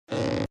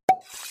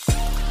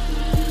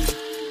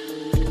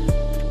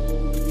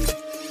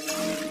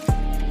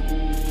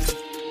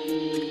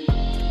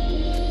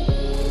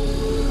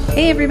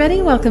Hey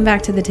everybody, welcome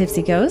back to The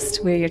Tipsy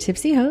Ghost. We're your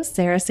tipsy hosts,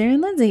 Sarah,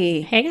 and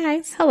Lindsay. Hey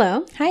guys.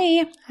 Hello.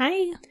 Hi.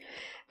 Hi.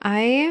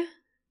 I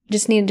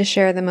just needed to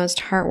share the most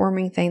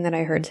heartwarming thing that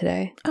I heard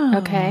today. Oh.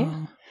 Okay.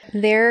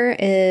 There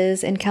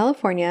is, in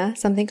California,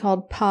 something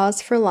called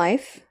Pause for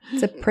Life.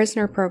 It's a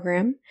prisoner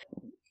program.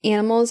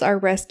 Animals are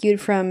rescued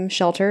from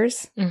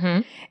shelters,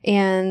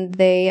 and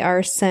they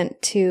are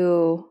sent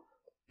to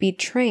be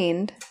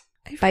trained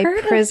by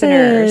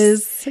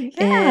prisoners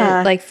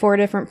in like 4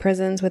 different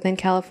prisons within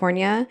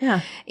California.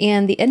 Yeah.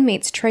 And the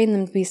inmates train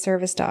them to be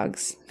service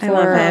dogs I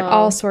love for it.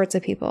 all sorts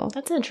of people.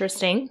 That's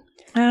interesting.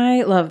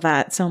 I love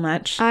that so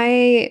much.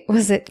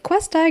 Was it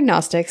Quest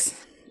Diagnostics?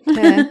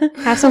 To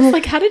have some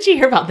Like, how did you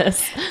hear about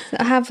this?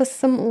 I have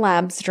some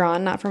labs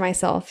drawn, not for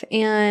myself.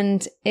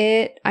 And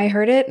I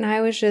heard it and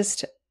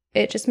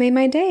it just made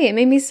my day. It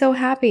made me so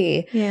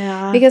happy.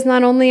 Yeah. Because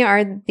not only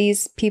are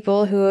these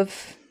people who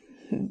have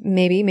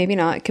maybe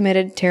not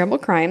committed terrible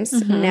crimes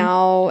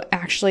now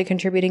actually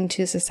contributing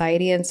to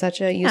society in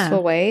such a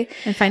useful way.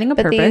 And finding a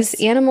but purpose.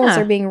 These animals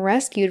are being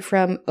rescued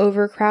from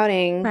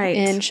overcrowding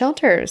in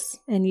shelters.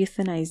 And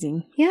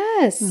euthanizing.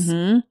 Yes.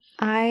 Mm-hmm.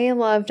 I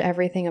loved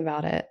everything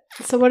about it.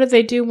 So what do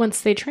they do once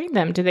they train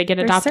them? Do they get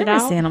adopted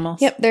service out?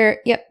 animals. Yep,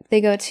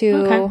 they go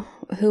to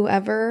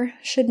whoever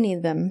should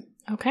need them.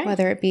 Okay.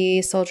 Whether it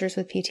be soldiers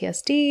with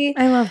PTSD.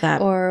 I love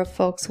that. Or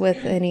folks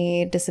with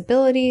any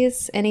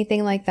disabilities,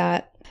 anything like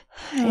that.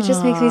 It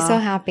just makes me so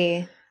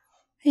happy.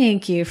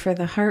 Thank you for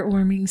the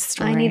heartwarming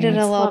story. I needed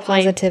a little lovely.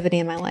 positivity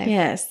in my life.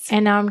 Yes.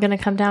 And now I'm going to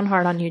come down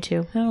hard on you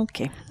two.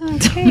 Okay.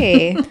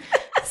 Okay.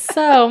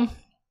 So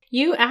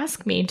you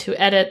asked me to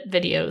edit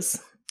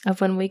videos of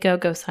when we go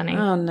ghost hunting.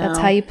 Oh, no. That's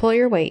how you pull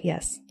your weight,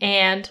 yes.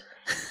 And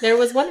there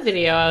was one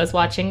video I was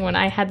watching when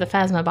I had the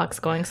Phasma box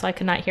going, so I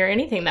could not hear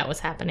anything that was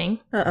happening.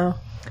 Uh-oh.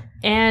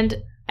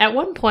 And at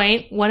one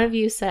point, one of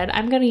you said,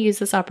 I'm going to use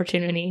this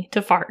opportunity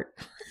to fart.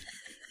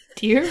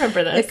 Do you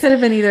remember this? It could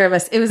have been either of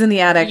us. It was in the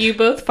attic. You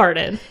both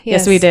farted.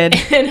 Yes, we did.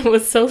 And it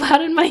was so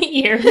loud in my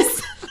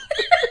ears.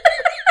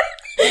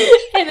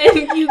 And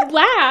then you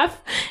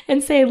laugh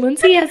and say,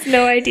 Lindsay has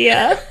no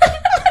idea.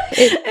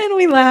 And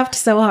we laughed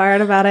so hard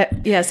about it.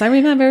 Yes, I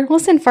remember.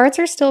 Listen, farts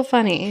are still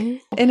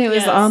funny. And it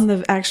was on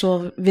the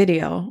actual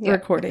video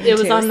recording. It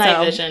was on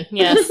night vision.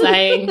 Yes,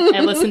 I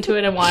listened to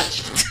it and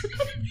watched.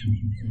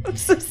 I'm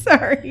so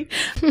sorry.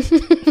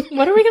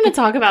 What are we going to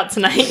talk about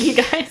tonight, you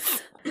guys?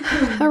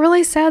 A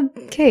really sad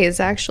case,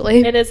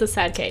 actually. It is a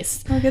sad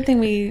case. Well, good thing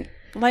we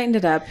lightened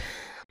it up.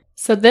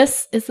 So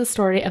this is the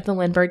story of the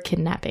Lindbergh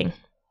Kidnapping.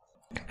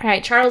 All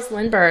right, Charles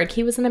Lindbergh,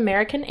 he was an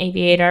American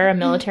aviator, a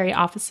military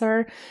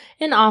officer,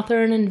 an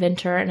author, an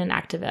inventor, and an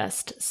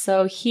activist.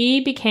 So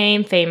he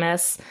became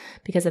famous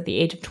because at the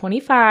age of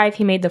 25,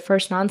 he made the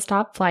first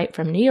nonstop flight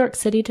from New York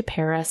City to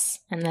Paris.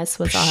 And this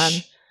was on...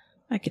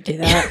 I could do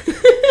that.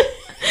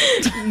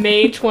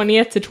 May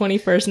 20th to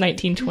 21st,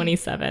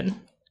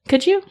 1927.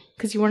 Could you?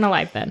 Because you weren't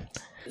alive then.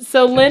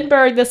 So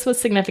Lindbergh, this was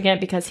significant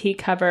because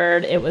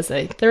it was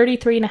a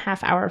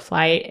 33.5-hour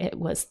flight. It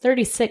was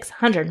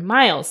 3,600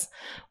 miles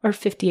or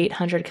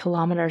 5,800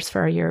 kilometers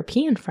for our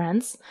European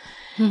friends.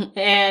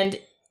 And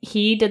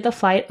he did the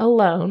flight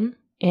alone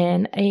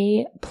in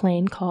a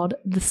plane called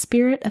the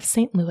Spirit of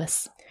St.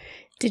 Louis.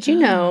 Did you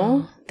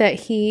know that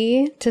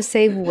he, to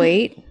save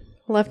weight,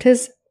 left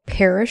his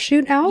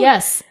parachute out?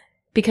 Yes,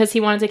 because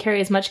he wanted to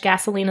carry as much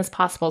gasoline as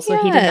possible, so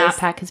he did not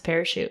pack his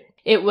parachute.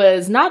 It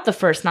was not the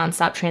first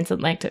nonstop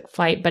transatlantic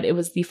flight, but it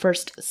was the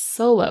first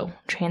solo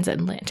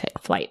transatlantic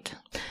flight.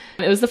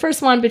 It was the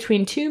first one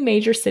between 2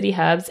 major city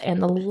hubs and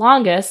the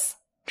longest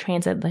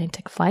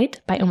transatlantic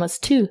flight by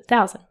almost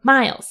 2,000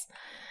 miles.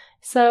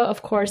 So,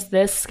 of course,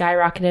 this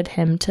skyrocketed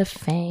him to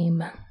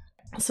fame.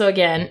 So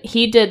again,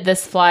 he did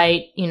this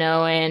flight,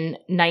 in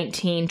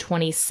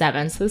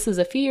 1927. So this is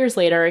a few years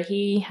later.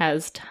 He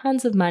has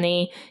tons of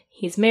money.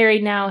 He's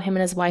married now. Him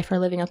and his wife are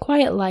living a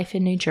quiet life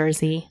in New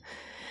Jersey.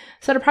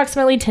 So at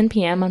approximately 10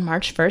 p.m. on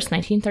March 1st,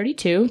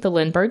 1932, the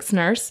Lindbergh's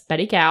nurse,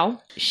 Betty Gow,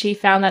 she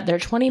found that their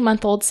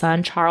 20-month-old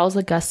son, Charles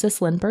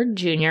Augustus Lindbergh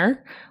Jr.,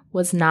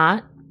 was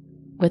not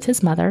with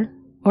his mother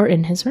or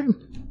in his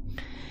room.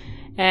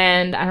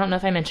 And I don't know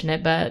if I mentioned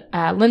it, but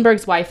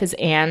Lindbergh's wife is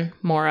Anne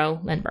Morrow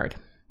Lindbergh.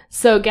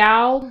 So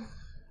Gow,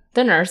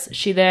 the nurse,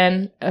 she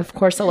then, of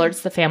course,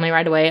 alerts the family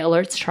right away,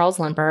 alerts Charles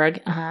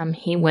Lindbergh.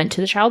 He went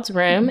to the child's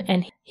room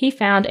and he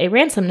found a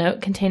ransom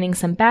note containing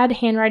some bad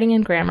handwriting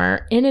and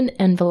grammar in an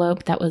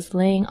envelope that was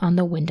laying on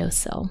the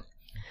windowsill.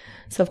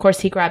 So, of course,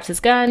 he grabs his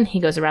gun. He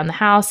goes around the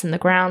house and the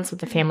grounds with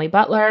the family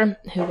butler,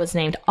 who was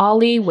named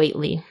Ollie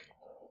Whately.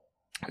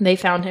 They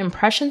found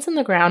impressions in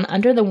the ground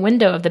under the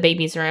window of the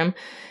baby's room,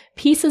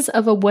 pieces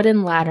of a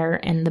wooden ladder,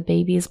 and the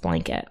baby's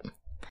blanket.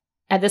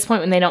 At this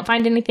point, when they don't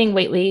find anything,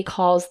 Whately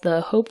calls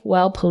the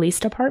Hopewell Police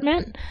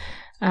Department.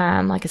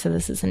 Like I said,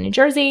 this is in New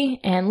Jersey.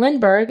 And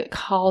Lindbergh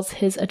calls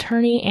his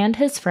attorney and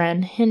his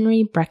friend,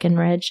 Henry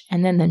Breckenridge,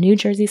 and then the New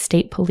Jersey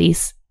State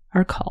Police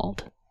are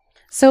called.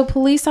 So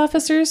police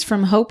officers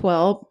from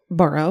Hopewell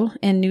Borough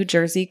in New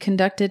Jersey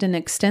conducted an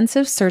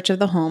extensive search of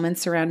the home and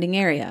surrounding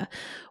area.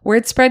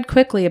 Word spread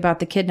quickly about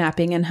the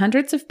kidnapping, and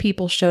hundreds of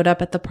people showed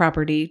up at the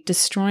property,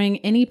 destroying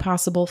any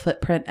possible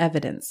footprint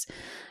evidence.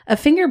 A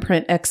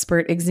fingerprint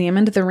expert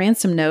examined the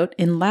ransom note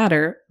in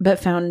ladder, but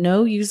found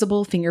no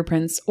usable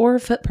fingerprints or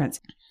footprints.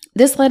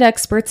 This led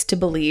experts to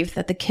believe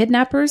that the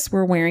kidnappers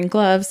were wearing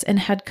gloves and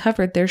had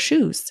covered their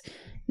shoes.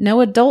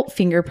 No adult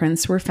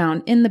fingerprints were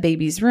found in the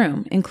baby's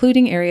room,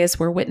 including areas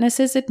where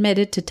witnesses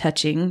admitted to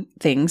touching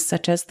things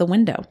such as the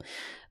window.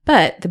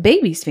 But the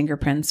baby's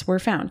fingerprints were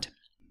found.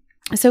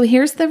 So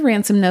here's the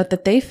ransom note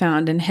that they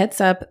found, and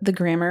heads up, the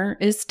grammar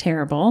is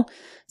terrible.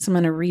 So I'm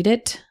going to read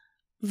it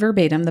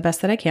verbatim the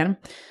best that I can.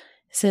 It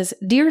says,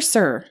 "Dear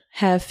sir,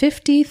 have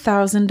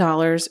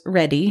 $50,000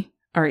 ready,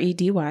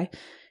 R-E-D-Y,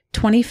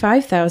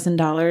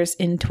 $25,000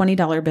 in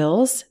 $20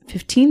 bills,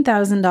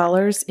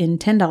 $15,000 in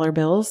 $10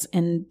 bills,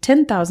 and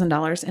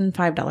 $10,000 in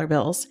 $5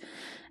 bills.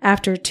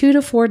 After 2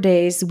 to 4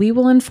 days, we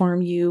will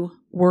inform you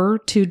were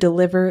to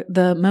deliver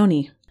the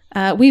money.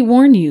 We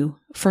warn you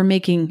for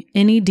making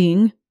any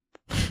ding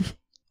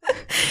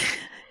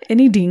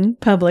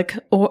public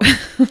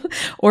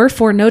or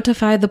for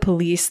notify the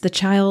police the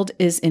child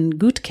is in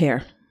good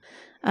care.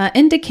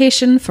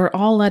 Indication for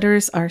all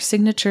letters are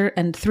signature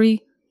and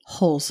 3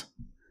 holes.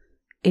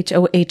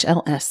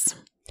 H-O-H-L-S.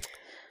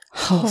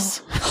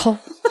 Holes.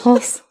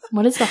 Holes.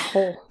 What is the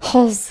hole?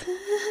 Holes.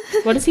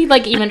 What is he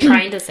even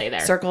trying to say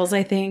there? Circles,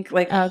 I think,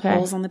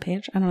 holes on the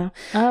page. I don't know.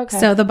 Oh, okay.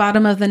 So the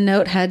bottom of the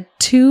note had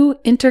 2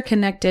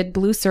 interconnected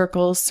blue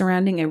circles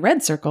surrounding a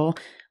red circle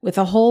with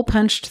a hole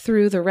punched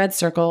through the red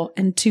circle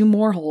and 2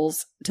 more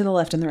holes to the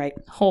left and the right.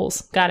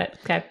 Holes. Got it.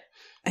 Okay.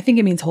 I think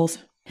it means holes.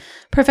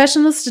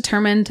 Professionals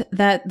determined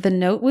that the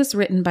note was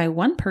written by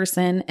one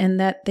person and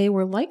that they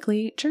were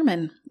likely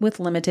German with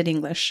limited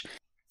English.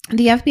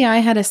 The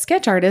FBI had a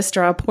sketch artist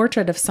draw a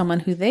portrait of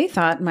someone who they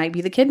thought might be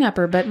the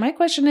kidnapper, but my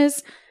question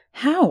is,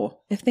 how?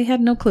 If they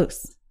had no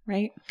clues,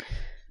 right?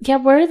 Yeah,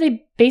 where are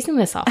they basing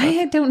this off of?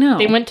 I don't know.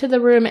 They went to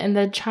the room and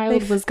the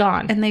child was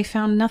gone. And they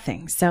found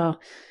nothing. So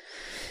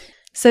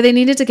they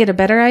needed to get a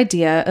better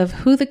idea of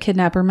who the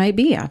kidnapper might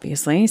be,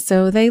 obviously.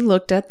 So they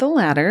looked at the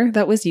ladder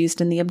that was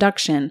used in the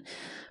abduction.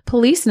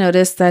 Police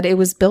noticed that it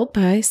was built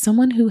by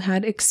someone who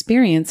had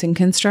experience in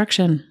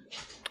construction.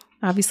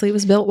 Obviously, it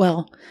was built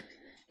well.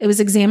 It was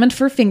examined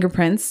for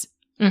fingerprints,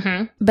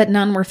 but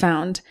none were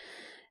found.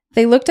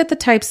 They looked at the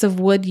types of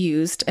wood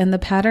used and the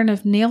pattern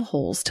of nail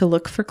holes to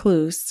look for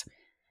clues.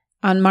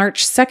 On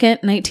March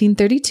 2nd,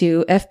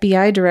 1932,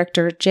 FBI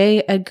Director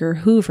J. Edgar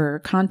Hoover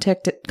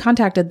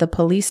contacted the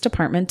police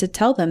department to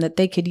tell them that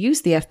they could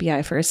use the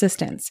FBI for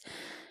assistance.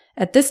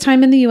 At this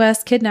time in the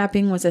U.S.,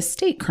 kidnapping was a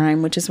state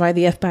crime, which is why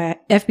the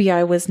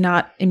FBI was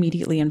not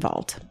immediately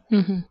involved.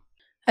 A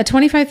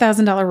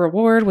 $25,000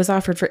 reward was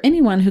offered for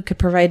anyone who could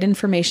provide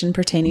information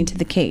pertaining to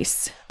the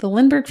case. The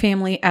Lindbergh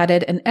family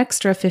added an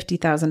extra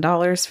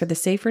 $50,000 for the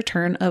safe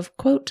return of,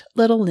 quote,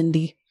 little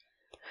Lindy.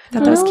 I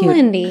thought that was cute.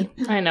 Lindy.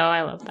 I know,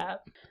 I love that.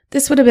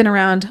 This would have been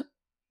around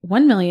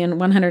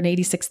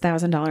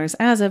 $1,186,000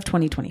 as of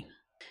 2020.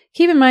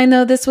 Keep in mind,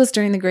 though, this was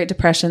during the Great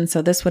Depression,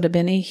 so this would have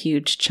been a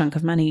huge chunk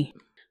of money.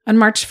 On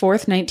March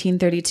 4th,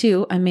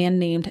 1932, a man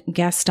named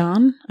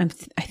Gaston, I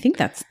think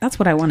that's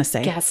what I want to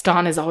say.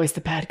 Gaston is always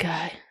the bad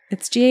guy.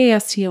 It's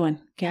Gaston.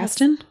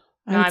 Gaston?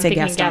 No, I'm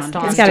thinking Gaston.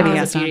 It's got to be Gaston.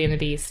 Gaston. Beauty and the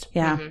Beast.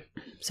 Yeah.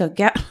 So,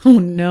 oh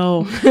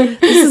no.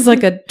 This is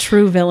like a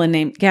true villain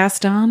name.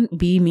 Gaston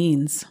be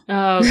means.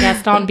 Oh,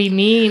 Gaston be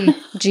mean.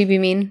 GB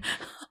mean.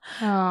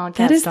 Oh,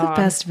 Gaston. That is the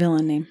best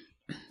villain name.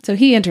 So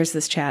he enters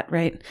this chat,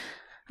 right?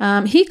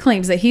 He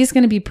claims that he's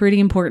going to be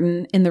pretty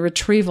important in the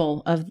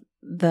retrieval of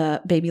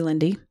the baby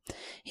Lindy.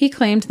 He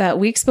claimed that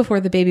weeks before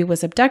the baby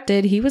was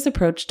abducted, he was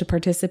approached to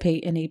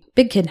participate in a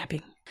big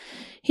kidnapping.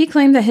 He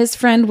claimed that his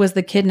friend was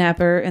the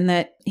kidnapper and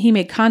that he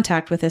made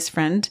contact with his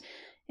friend,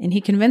 and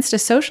he convinced a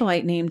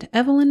socialite named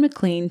Evelyn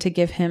McLean to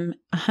give him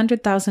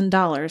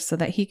 $100,000 so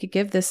that he could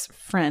give this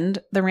friend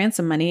the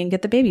ransom money and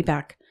get the baby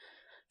back.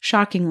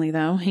 Shockingly,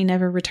 though, he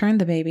never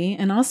returned the baby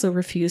and also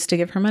refused to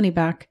give her money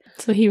back.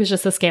 So he was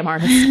just a scam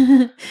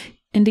artist.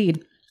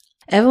 Indeed.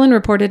 Evelyn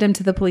reported him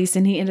to the police,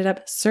 and he ended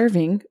up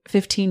serving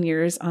 15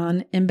 years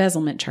on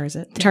embezzlement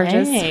charges.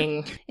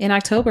 Dang. In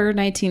October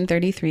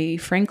 1933,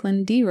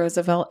 Franklin D.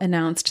 Roosevelt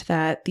announced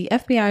that the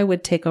FBI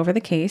would take over the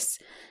case,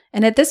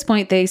 and at this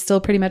point, they still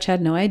pretty much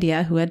had no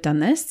idea who had done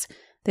this.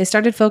 They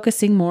started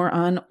focusing more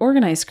on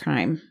organized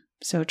crime.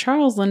 So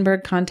Charles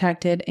Lindbergh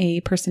contacted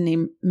a person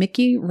named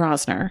Mickey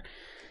Rosner,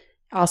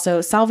 also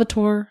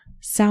Salvatore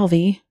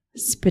Salvi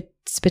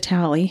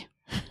Spitali.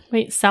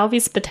 Wait, Salvi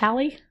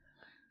Spitali?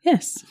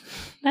 Yes.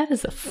 That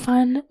is a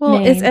fun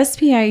name. It's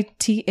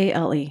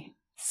Spitale.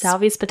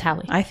 Salvi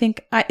Spitali. I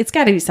think it's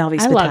got to be Salvi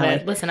Spitali. I love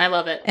it. Listen, I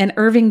love it. And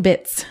Irving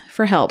Bitts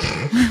for help.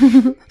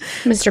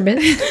 Mr.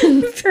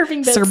 Bitts.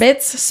 Irving Bitts. Sir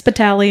Bitts,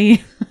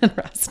 Spitali, and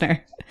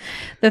Rosner.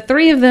 The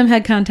 3 of them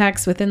had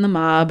contacts within the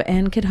mob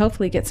and could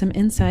hopefully get some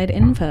inside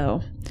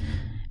info.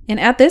 And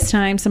at this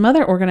time, some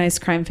other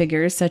organized crime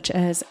figures, such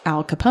as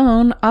Al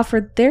Capone,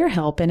 offered their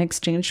help in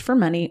exchange for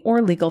money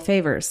or legal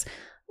favors,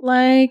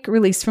 like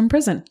release from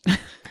prison.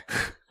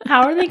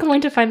 How are they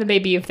going to find the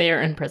baby if they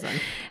are in prison?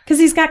 Because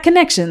he's got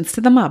connections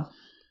to the mob.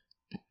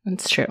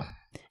 That's true.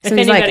 So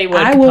he's like,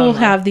 I will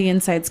have the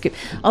inside scoop.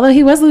 Although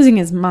he was losing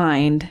his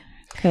mind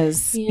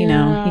because, you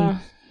know,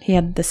 he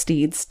had the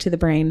steeds to the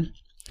brain.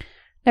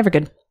 Never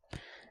good.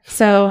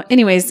 So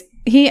anyways,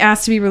 he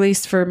asked to be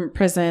released from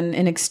prison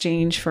in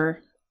exchange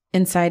for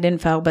inside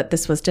info, but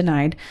this was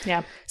denied.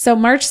 Yeah. So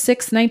March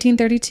 6,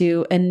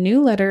 1932, a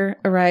new letter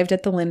arrived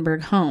at the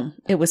Lindbergh home.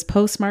 It was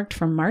postmarked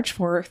from March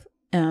 4th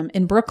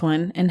in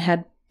Brooklyn and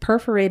had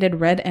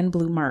perforated red and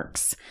blue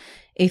marks.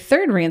 A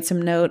third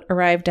ransom note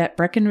arrived at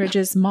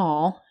Breckenridge's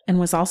Mall and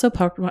was also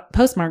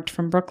postmarked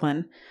from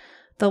Brooklyn.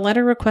 The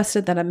letter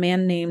requested that a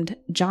man named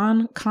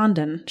John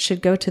Condon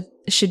should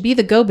be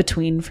the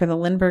go-between for the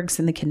Lindberghs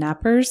and the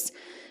kidnappers.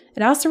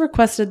 It also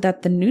requested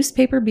that the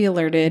newspaper be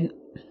alerted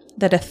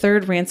that a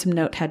third ransom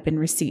note had been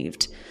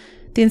received.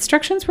 The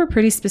instructions were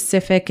pretty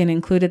specific and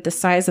included the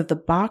size of the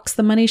box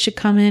the money should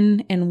come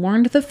in and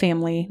warned the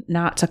family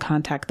not to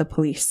contact the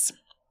police.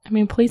 I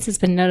mean, police has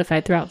been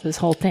notified throughout this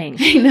whole thing.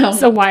 I know.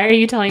 So why are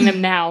you telling them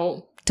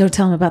now? Don't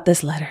tell them about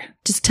this letter.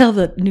 Just tell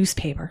the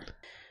newspaper.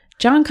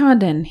 John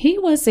Condon, he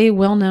was a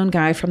well-known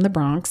guy from the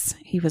Bronx.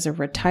 He was a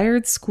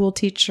retired school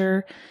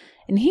teacher,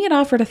 and he had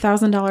offered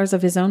 $1,000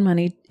 of his own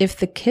money if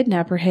the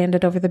kidnapper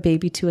handed over the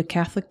baby to a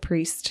Catholic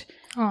priest.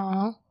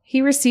 Aww.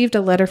 He received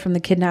a letter from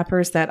the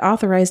kidnappers that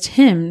authorized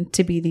him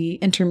to be the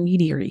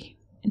intermediary.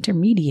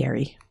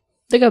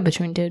 The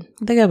go-between, dude.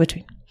 The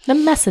go-between. The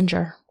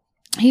messenger.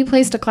 He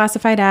placed a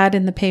classified ad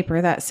in the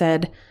paper that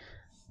said,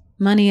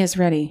 "Money is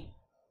ready.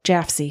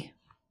 Jafsey."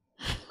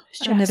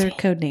 Another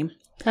code name.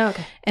 Oh,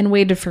 okay. And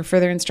waited for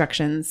further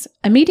instructions.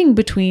 A meeting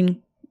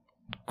between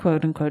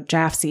quote-unquote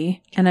Jafsey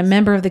and a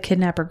member of the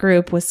kidnapper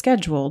group was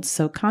scheduled,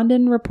 so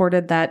Condon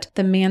reported that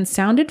the man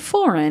sounded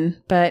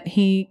foreign, but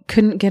he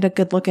couldn't get a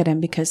good look at him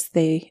because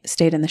they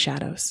stayed in the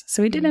shadows.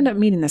 So he did end up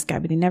meeting this guy,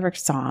 but he never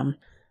saw him.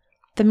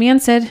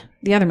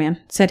 The other man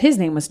said his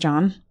name was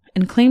John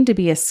and claimed to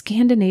be a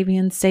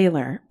Scandinavian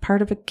sailor,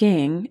 part of a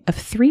gang of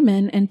 3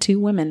 men and 2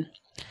 women.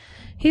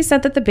 He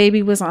said that the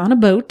baby was on a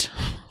boat.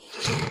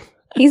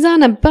 He's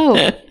on a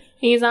boat.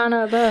 He's on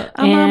a boat.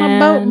 I'm on a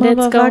boat,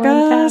 it's going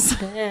motherfuckers.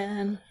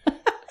 fast.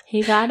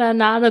 He got a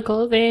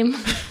nautical theme.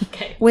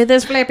 Okay. With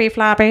his flippy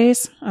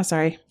floppies. Oh,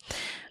 sorry.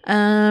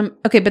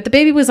 Okay, but the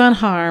baby was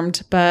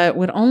unharmed, but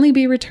would only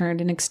be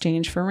returned in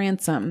exchange for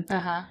ransom.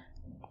 Uh-huh.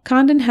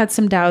 Condon had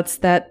some doubts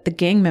that the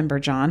gang member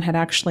John had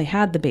actually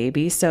had the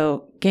baby,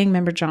 so gang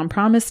member John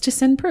promised to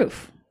send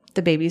proof.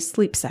 The baby's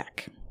sleep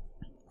sack.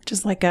 Which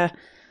is like a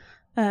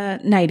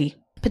nightie.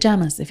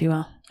 Pajamas, if you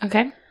will.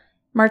 Okay.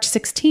 March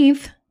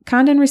 16th,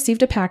 Condon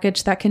received a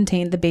package that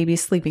contained the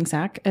baby's sleeping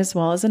sack, as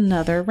well as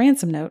another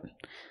ransom note.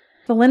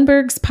 The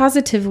Lindberghs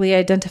positively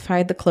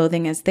identified the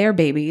clothing as their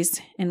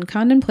babies, and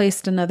Condon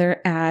placed another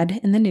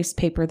ad in the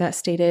newspaper that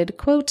stated,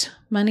 quote,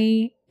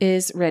 "Money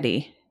is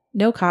ready.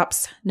 No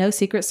cops, no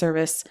Secret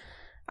Service.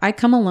 I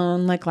come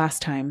alone like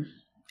last time."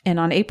 And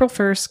on April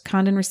 1st,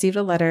 Condon received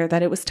a letter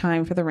that it was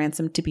time for the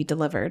ransom to be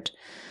delivered.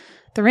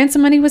 The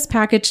ransom money was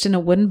packaged in a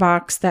wooden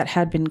box that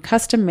had been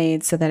custom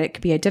made so that it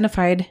could be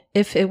identified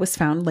if it was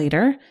found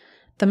later.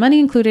 The money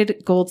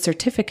included gold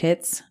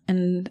certificates,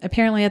 and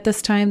apparently at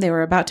this time they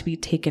were about to be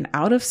taken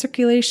out of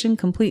circulation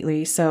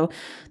completely, so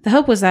the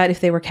hope was that if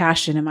they were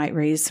cashed in, it might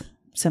raise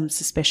some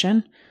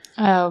suspicion.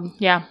 Oh,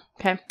 yeah.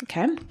 Okay.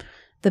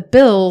 The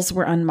bills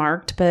were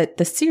unmarked, but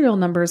the serial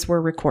numbers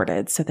were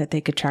recorded so that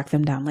they could track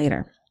them down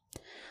later.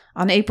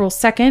 On April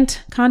 2nd,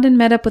 Condon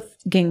met up with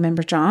gang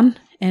member John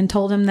and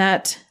told him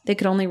that they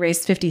could only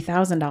raise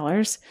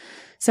 $50,000.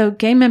 So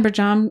gang member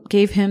John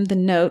gave him the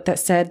note that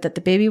said that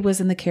the baby was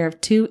in the care of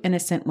 2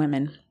 innocent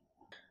women.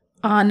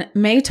 On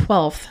May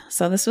 12th,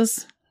 so this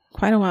was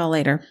quite a while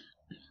later,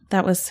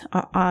 that was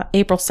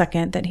April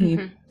 2nd that he...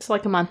 Mm-hmm. It's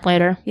like a month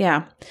later.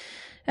 Yeah.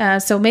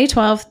 So May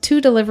 12th, 2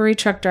 delivery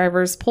truck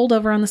drivers pulled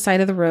over on the side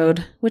of the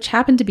road, which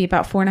happened to be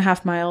about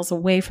 4.5 miles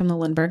away from the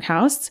Lindbergh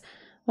house.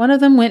 One of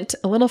them went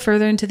a little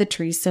further into the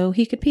trees so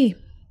he could pee,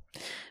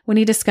 when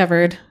he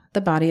discovered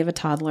the body of a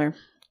toddler.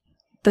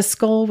 The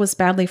skull was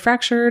badly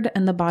fractured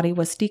and the body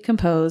was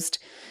decomposed.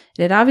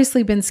 It had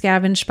obviously been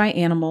scavenged by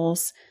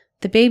animals.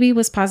 The baby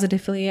was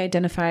positively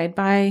identified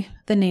by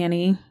the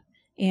nanny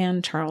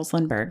and Charles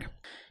Lindbergh.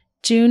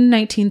 June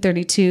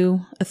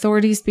 1932,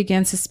 authorities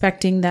began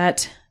suspecting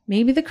that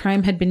maybe the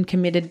crime had been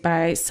committed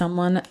by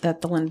someone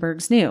that the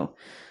Lindberghs knew.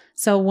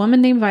 So a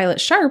woman named Violet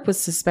Sharp was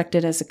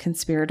suspected as a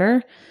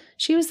conspirator.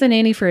 She was the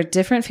nanny for a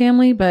different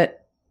family,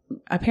 but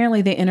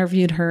apparently they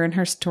interviewed her and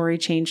her story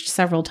changed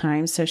several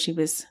times. So she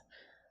was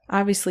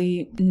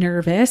obviously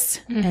nervous,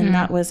 and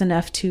that was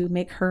enough to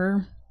make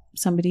her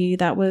somebody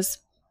that was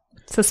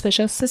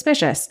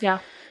suspicious. Yeah.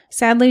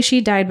 Sadly, she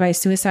died by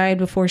suicide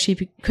before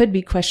she could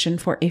be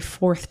questioned for a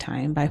 4th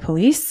time by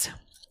police.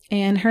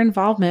 And her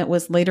involvement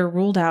was later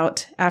ruled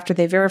out after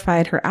they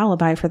verified her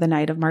alibi for the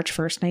night of March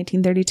 1st,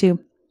 1932.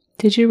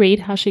 Did you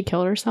read how she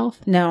killed herself?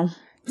 No.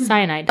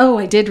 Cyanide. Oh,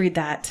 I did read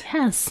that.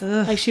 Yes.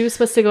 Ugh. Like she was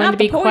supposed to go in Not to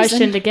be the poison.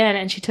 questioned again,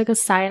 and she took a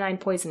cyanide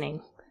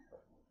poisoning.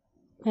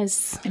 I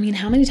mean,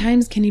 how many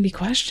times can you be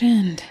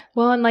questioned?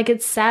 Well, and like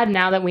it's sad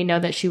now that we know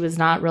that she was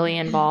not really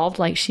involved.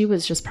 Like she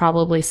was just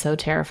probably so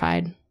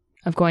terrified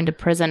of going to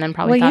prison and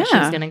probably thought she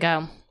was going to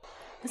go.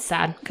 It's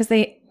sad. Because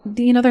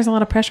there's a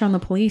lot of pressure on the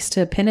police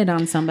to pin it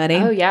on somebody.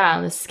 Oh, yeah,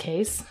 this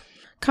case.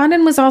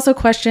 Condon was also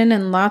questioned,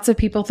 and lots of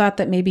people thought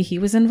that maybe he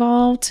was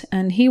involved.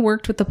 And he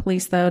worked with the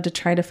police, though, to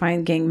try to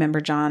find gang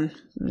member John.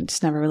 It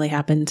just never really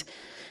happened.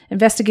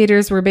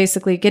 Investigators were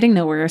basically getting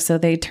nowhere, so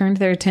they turned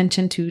their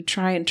attention to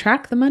try and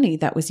track the money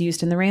that was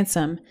used in the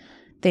ransom.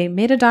 They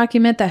made a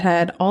document that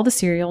had all the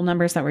serial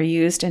numbers that were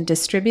used and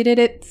distributed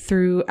it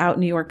throughout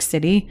New York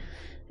City.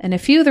 And a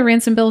few of the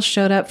ransom bills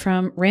showed up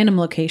from random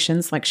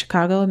locations like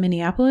Chicago and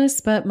Minneapolis,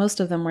 but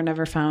most of them were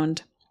never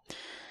found.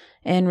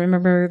 And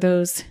remember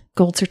those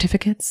gold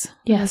certificates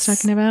I was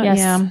talking about? Yes.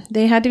 Yeah.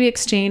 They had to be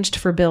exchanged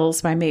for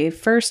bills by May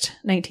 1st,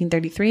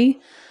 1933.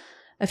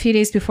 A few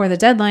days before the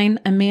deadline,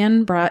 a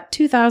man brought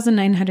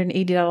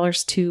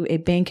 $2,980 to a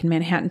bank in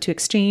Manhattan to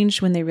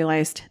exchange when they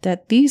realized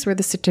that these were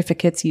the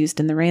certificates used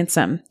in the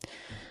ransom.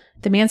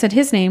 The man said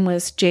his name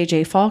was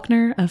J.J.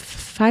 Faulkner of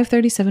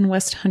 537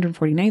 West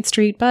 149th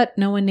Street, but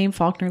no one named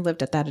Faulkner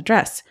lived at that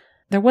address.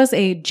 There was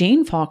a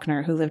Jane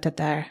Faulkner who lived at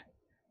there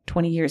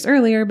 20 years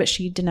earlier, but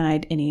she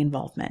denied any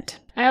involvement.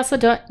 I also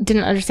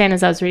didn't understand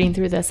as I was reading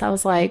through this. I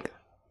was like,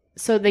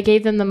 so they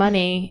gave them the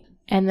money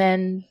and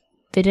then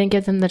they didn't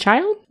give them the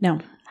child? No.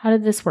 How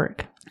did this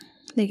work?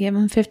 They gave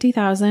him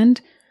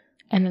 $50,000.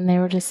 And then they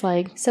were just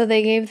like... So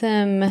they gave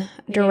them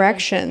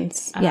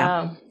directions.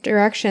 Yeah.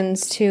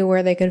 Directions to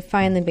where they could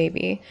find the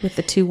baby. With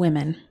the two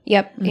women.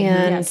 Yep.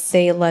 And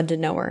they led to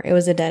nowhere. It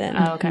was a dead end.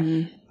 Oh,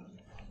 okay.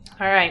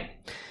 All right.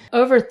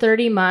 Over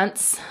 30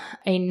 months,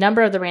 a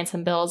number of the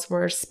ransom bills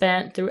were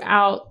spent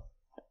throughout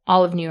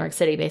all of New York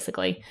City,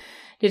 basically.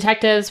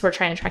 Detectives were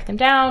trying to track them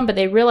down, but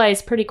they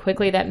realized pretty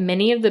quickly that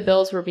many of the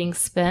bills were being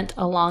spent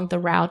along the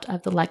route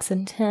of the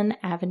Lexington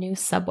Avenue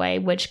subway,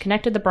 which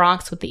connected the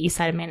Bronx with the east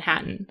side of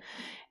Manhattan.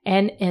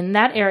 And in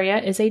that area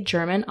is a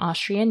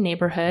German-Austrian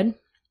neighborhood.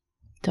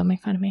 Don't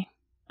make fun of me.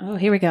 Oh,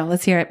 here we go.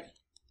 Let's hear it.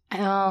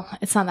 Oh,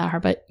 it's not that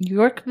hard, but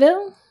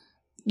Yorkville?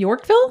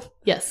 Yorkville?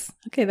 Yes.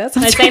 Okay, that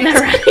Am I sounds saying that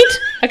right?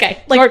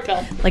 Okay, Like-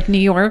 Yorkville. Like New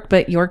York,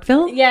 but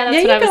Yorkville? Yeah,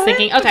 that's what I was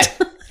thinking. Okay.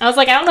 I was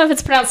like, I don't know if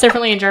it's pronounced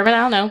differently in German. I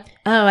don't know.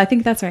 Oh, I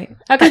think that's right.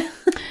 Okay.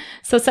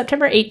 So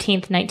September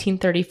 18th,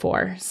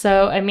 1934.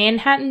 So a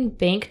Manhattan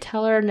bank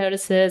teller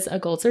notices a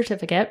gold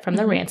certificate from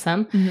the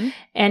ransom. Mm-hmm.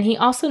 And he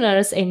also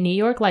noticed a New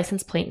York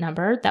license plate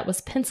number that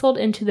was penciled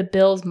into the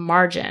bill's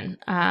margin,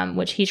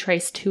 which he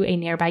traced to a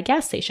nearby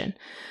gas station.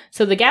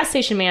 So the gas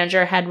station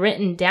manager had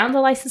written down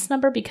the license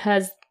number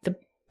because the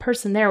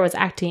person there was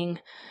acting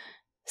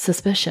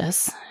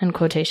suspicious, in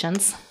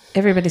quotations.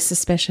 Everybody's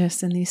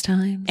suspicious in these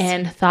times.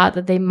 And thought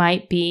that they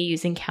might be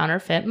using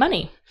counterfeit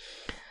money.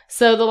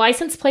 So the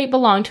license plate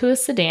belonged to a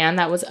sedan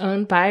that was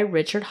owned by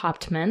Richard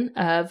Hauptmann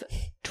of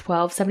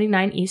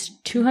 1279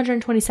 East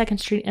 222nd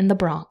Street in the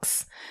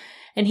Bronx.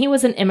 And he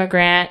was an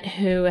immigrant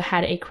who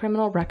had a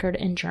criminal record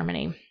in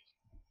Germany.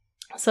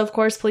 So, of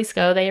course, police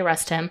go, they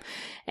arrest him,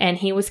 and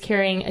he was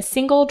carrying a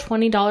single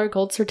 $20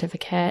 gold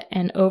certificate,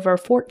 and over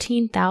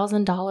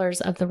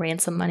 $14,000 of the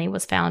ransom money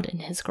was found in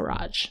his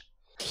garage.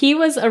 He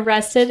was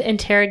arrested,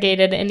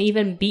 interrogated, and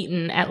even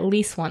beaten at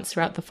least once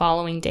throughout the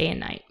following day and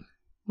night,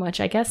 which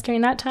I guess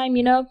during that time,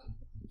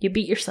 you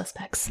beat your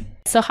suspects.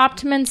 So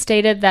Hauptmann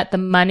stated that the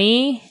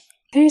money...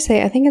 How do you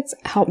say? I think it's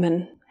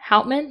Hauptmann.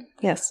 Hauptmann?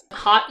 Yes.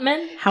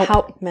 Hauptmann?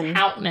 Hauptmann.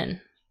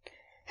 Hauptmann.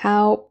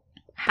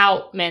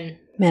 Hauptmann.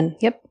 Hauptmann.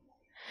 Yep.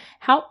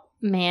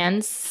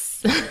 Hauptmann's...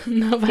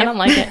 Nope, I don't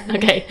like it.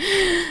 Okay.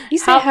 You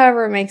say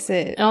however it makes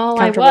it Oh,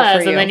 I comfortable for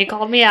was, you. and then you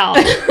called me out.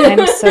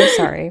 I'm so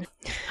sorry.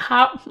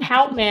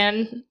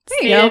 Hauptmann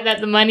stated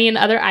that the money and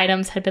other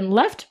items had been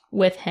left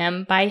with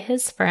him by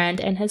his friend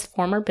and his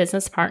former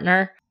business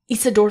partner,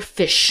 Isidor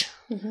Fisch.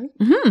 Mm-hmm.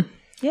 Mm-hmm.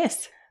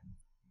 Yes.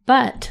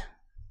 But,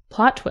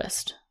 plot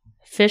twist,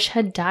 Fisch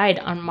had died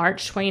on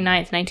March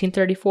 29th,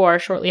 1934,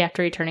 shortly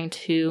after returning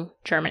to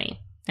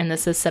Germany. And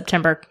this is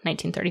September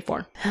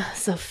 1934.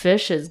 So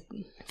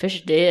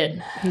Fisch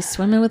dead. He's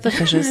swimming with the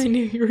fishes. I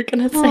knew you were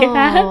going to say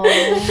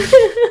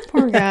that.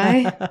 Poor guy.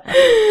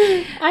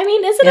 I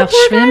mean, is it a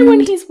poor guy when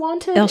he's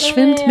wanted?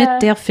 Schwimmt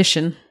mit der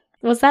Fischen.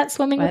 Was that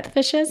swimming What? with the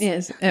fishes?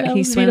 Yes, That he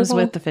was swims beautiful.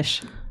 with the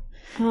fish.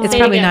 Oh. It's Say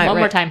it probably again, not one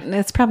right. more time.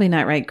 It's probably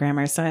not right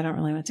grammar, so I don't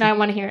really want to. No, I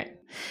want to hear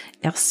it.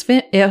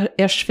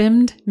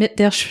 Schwimmt mit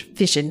der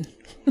Fischen.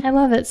 I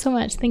love it so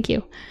much. Thank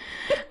you.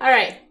 All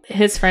right.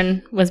 His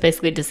friend was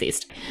basically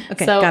deceased.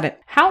 Okay, So got it.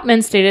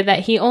 Hauptmann stated that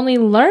he only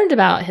learned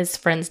about his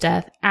friend's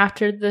death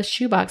after the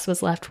shoebox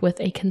was left with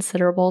a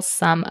considerable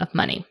sum of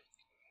money.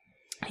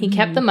 He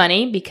kept the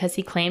money because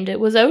he claimed it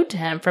was owed to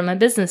him from a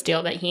business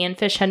deal that he and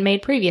Fisch had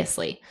made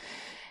previously.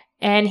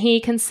 And he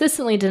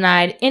consistently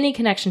denied any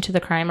connection to the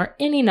crime or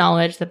any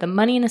knowledge that the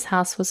money in his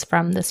house was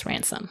from this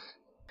ransom.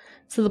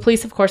 So the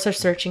police, of course, are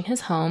searching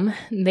his home.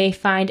 They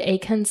find a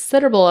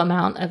considerable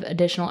amount of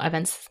additional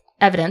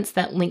evidence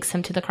that links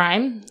him to the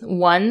crime.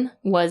 One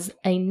was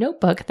a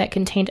notebook that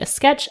contained a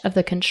sketch of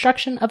the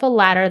construction of a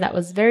ladder that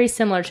was very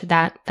similar to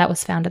that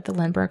was found at the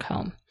Lindbergh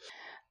home.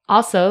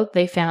 Also,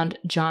 they found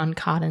John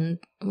Codden.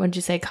 What did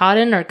you say,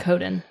 Codden or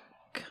Coden?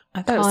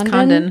 I thought it was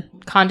Condon.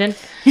 Condon.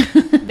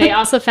 They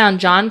also found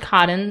John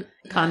Codden.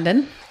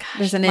 Condon.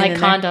 There's an N like in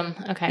condom.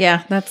 There. Okay.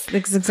 Yeah, that's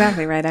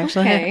exactly right,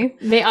 actually. Okay.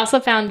 They also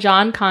found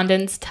John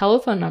Condon's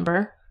telephone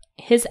number,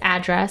 his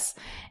address,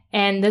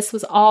 and this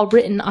was all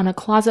written on a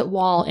closet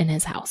wall in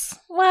his house.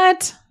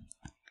 What?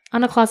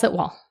 On a closet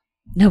wall.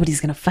 Nobody's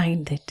going to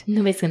find it.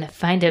 Nobody's going to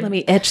find it. Let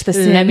me etch this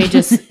in. Let me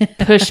just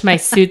push my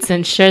suits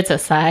and shirts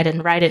aside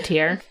and write it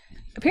here.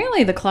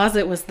 Apparently, the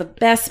closet was the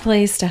best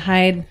place to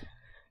hide.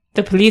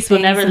 The police will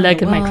never on the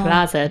look in my wall.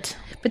 closet.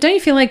 But don't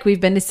you feel like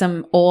we've been to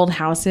some old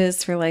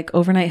houses for like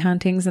overnight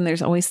huntings and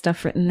there's always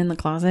stuff written in the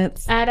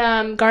closets? At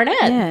Garnett.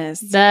 Yes.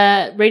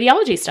 The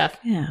radiology stuff.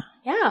 Yeah.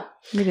 Yeah.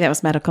 Maybe that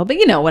was medical, but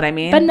you know what I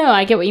mean. But no,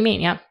 I get what you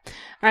mean. Yeah.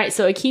 All right.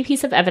 So a key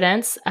piece of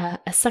evidence, a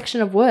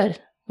section of wood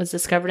was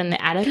discovered in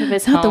the attic of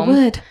his Not home. the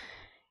wood.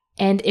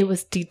 And it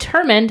was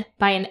determined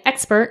by an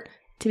expert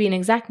to be an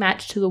exact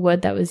match to the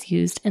wood that was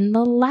used in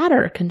the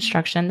ladder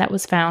construction that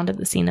was found at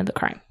the scene of the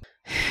crime.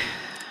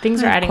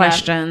 Things are adding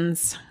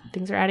questions. up.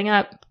 Things are adding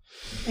up.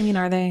 I mean,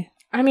 are they?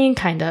 I mean,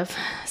 kind of.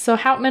 So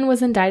Hauptmann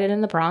was indicted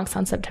in the Bronx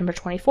on September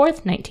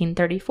 24th,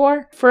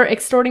 1934, for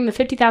extorting the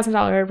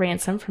 $50,000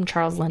 ransom from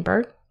Charles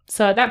Lindbergh.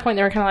 So at that point,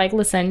 they were kind of like,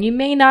 listen, you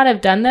may not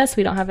have done this.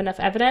 We don't have enough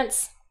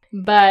evidence,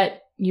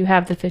 but you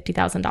have the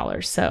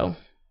 $50,000. So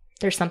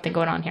there's something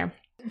going on here.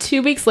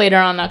 2 weeks later,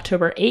 on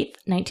October 8th,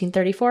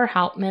 1934,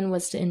 Hauptmann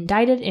was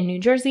indicted in New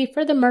Jersey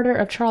for the murder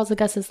of Charles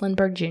Augustus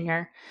Lindbergh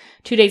Jr.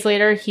 2 days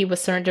later, he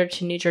was surrendered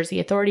to New Jersey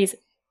authorities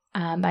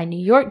by New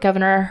York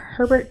Governor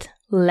Herbert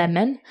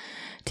Lehman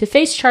to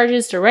face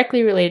charges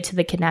directly related to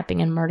the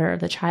kidnapping and murder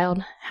of the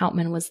child.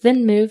 Hauptmann was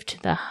then moved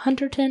to the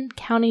Hunterdon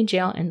County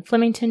Jail in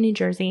Flemington, New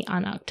Jersey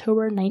on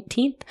October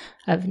 19th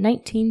of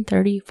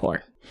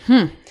 1934.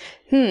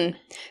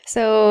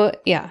 So,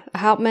 yeah,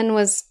 Hauptmann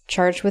was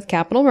charged with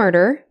capital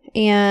murder.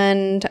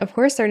 And, of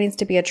course, there needs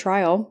to be a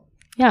trial.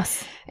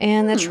 Yes.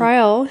 And the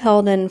trial,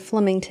 held in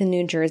Flemington,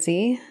 New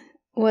Jersey,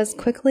 was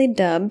quickly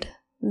dubbed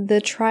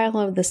the trial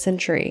of the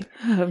century.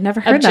 Oh, I've never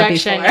heard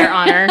Objection, that before. Your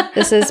Honor.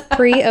 This is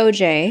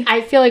pre-OJ.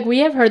 I feel like we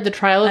have heard the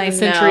trial of I the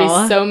century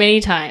know. so many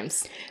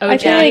times. I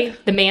feel OJ,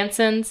 like- the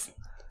Mansons.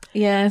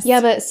 Yes.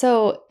 Yeah, but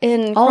so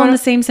in all in the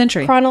same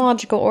century.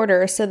 chronological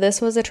order, so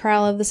this was a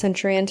trial of the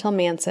century until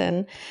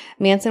Manson.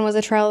 Manson was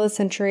a trial of the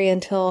century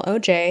until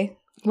OJ.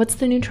 What's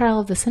the new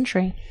trial of the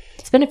century?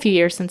 It's been a few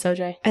years since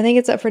OJ. I think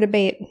it's up for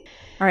debate.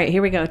 All right,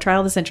 here we go.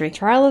 Trial of the century.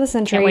 Trial of the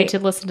century. Can't wait to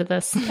listen to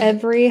this.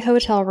 Every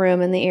hotel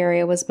room in the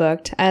area was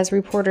booked as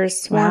reporters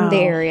swarmed the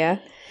Wow.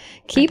 area.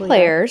 Key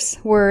players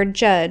were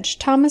Judge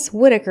Thomas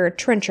Whitaker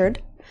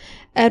Trenchard,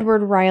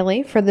 Edward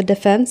Riley for the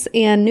defense,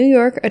 and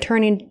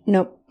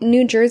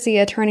New Jersey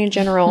Attorney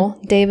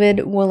General David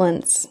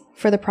Willents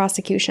for the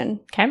prosecution.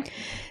 Okay.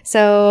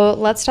 So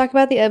let's talk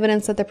about the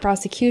evidence that the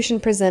prosecution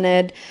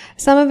presented.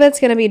 Some of it's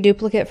going to be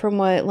duplicate from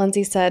what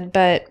Lindsay said,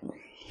 but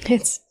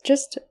it's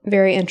just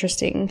very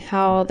interesting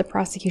how the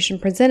prosecution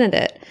presented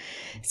it.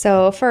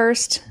 So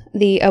first,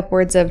 the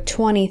upwards of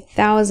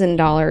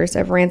 $20,000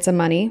 of ransom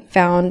money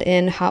found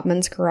in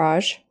Hauptmann's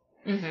garage.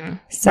 Mm-hmm.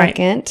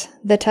 Second,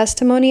 the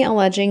testimony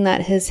alleging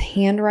that his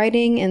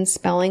handwriting and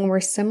spelling were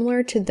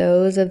similar to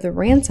those of the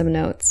ransom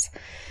notes.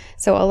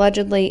 So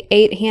allegedly,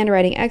 8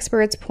 handwriting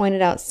experts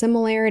pointed out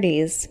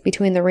similarities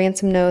between the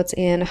ransom notes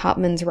and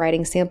Hauptmann's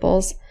writing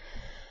samples.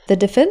 The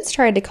defense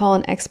tried to call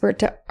an expert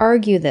to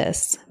argue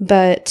this,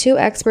 but 2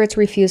 experts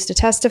refused to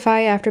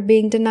testify after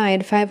being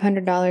denied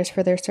 $500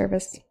 for their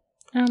service.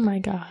 Oh my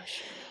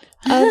gosh.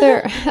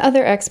 Other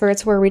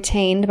experts were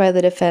retained by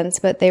the defense,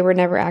 but they were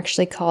never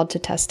actually called to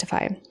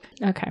testify.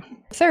 Okay.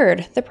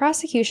 Third, the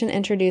prosecution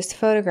introduced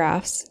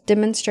photographs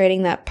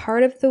demonstrating that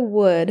part of the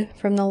wood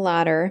from the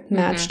ladder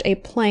matched a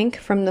plank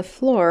from the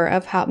floor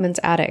of Hauptmann's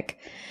attic.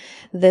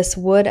 This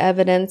wood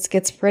evidence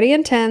gets pretty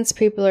intense.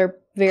 People are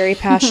very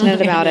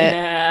passionate about it.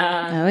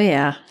 Yeah. Oh,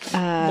 yeah.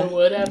 The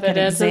wood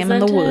evidence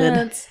examine is the wood.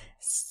 intense.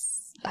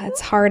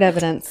 It's hard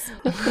evidence.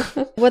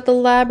 What the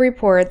lab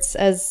reports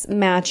as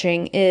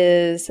matching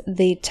is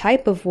the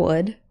type of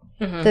wood,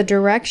 the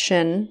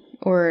direction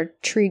or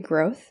tree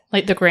growth.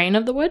 Like the grain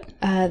of the wood?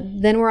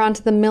 Then we're on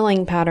to the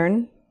milling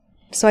pattern.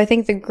 So I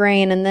think the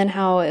grain and then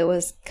how it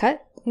was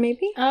cut,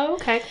 maybe. Oh,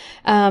 okay.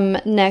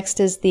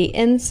 Next is the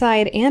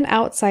inside and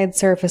outside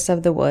surface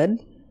of the wood.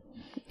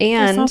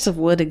 There's And, lots of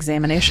wood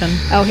examination.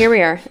 oh, here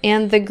we are.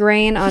 And the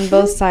grain on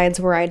both sides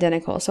were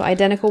identical. So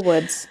identical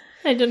woods.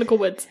 Identical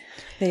woods.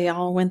 They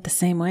all went the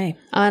same way.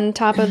 On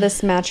top of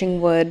this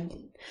matching wood,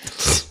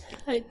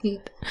 How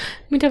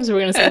many times are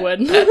we going to say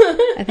wood?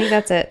 I think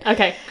that's it.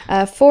 Okay.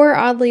 4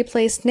 oddly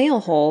placed nail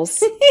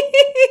holes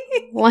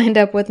lined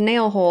up with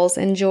nail holes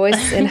in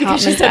joists in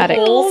Because she Hauptmann's said attic.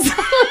 holes.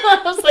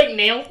 I was like,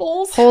 nail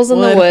holes? Holes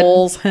in the wood.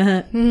 holes.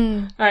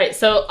 All right,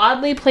 so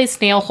oddly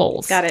placed nail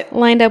holes. Got it.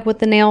 Lined up with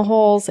the nail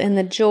holes in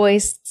the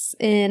joists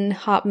in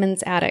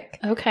Hauptmann's attic.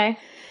 Okay.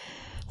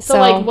 So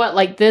like what?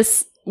 Like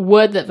this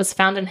wood that was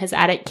found in his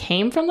attic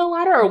came from the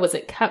ladder, or was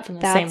it cut from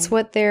the same? That's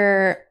what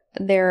they're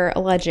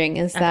alleging,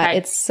 is that Okay.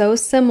 it's so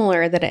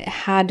similar that it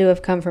had to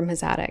have come from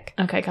his attic.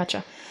 Okay,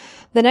 gotcha.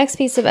 The next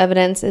piece of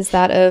evidence is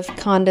that of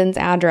Condon's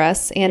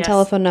address and Yes.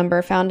 telephone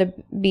number found to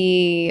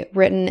be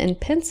written in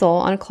pencil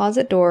on a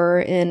closet door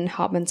in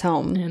Hauptmann's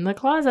home. In the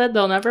closet,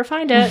 they'll never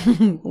find it.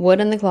 Wood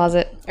in the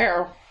closet.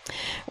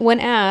 When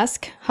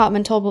asked,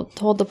 Hauptmann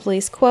told the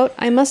police, quote,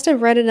 "I must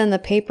have read it in the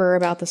paper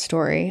about the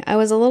story. I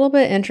was a little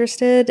bit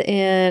interested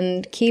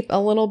and keep a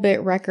little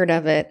bit record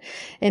of it.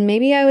 And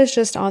maybe I was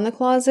just on the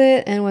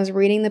closet and was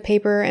reading the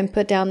paper and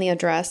put down the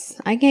address.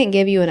 I can't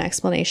give you an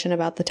explanation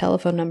about the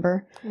telephone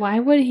number." Why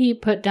would he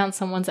put down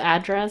someone's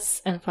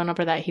address and phone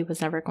number that he was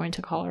never going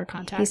to call or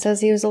contact? He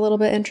says he was a little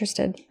bit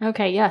interested.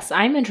 Okay, yes,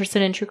 I'm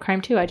interested in true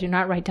crime too. I do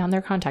not write down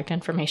their contact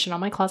information on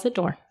my closet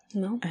door.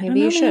 No, I maybe don't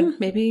know, you should. man.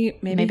 Maybe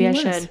Maybe he I was.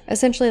 should.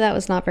 Essentially, that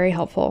was not very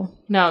helpful.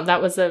 No, that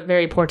was a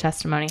very poor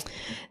testimony.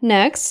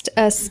 Next,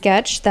 a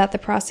sketch that the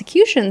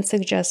prosecution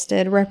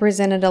suggested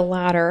represented a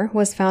ladder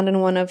was found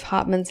in one of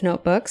Hauptmann's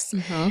notebooks.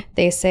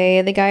 They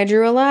say the guy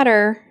drew a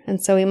ladder,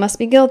 and so he must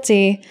be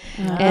guilty.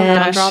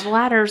 Don't draw the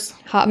ladders.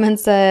 Hauptmann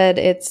said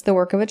it's the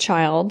work of a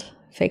child.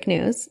 Fake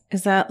news.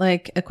 Is that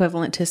like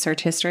equivalent to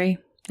search history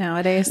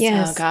nowadays?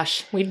 Yes. Oh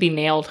gosh, we'd be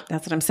nailed.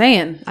 That's what I'm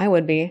saying. I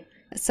would be.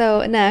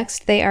 So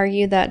next, they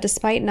argue that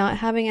despite not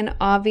having an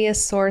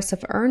obvious source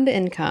of earned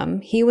income,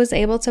 he was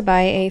able to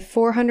buy a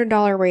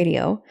 $400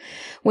 radio,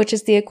 which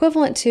is the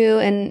equivalent to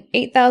an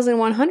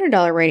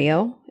 $8,100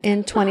 radio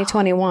in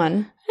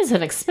 2021. This is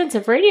an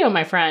expensive radio,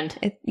 my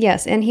friend.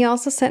 Yes, and he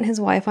also sent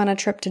his wife on a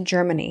trip to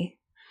Germany.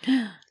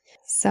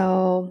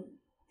 So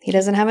he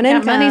doesn't have an Got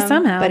income, money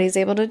somehow. but he's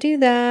able to do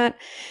that.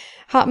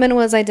 Hauptmann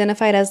was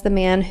identified as the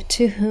man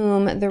to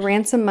whom the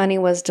ransom money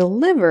was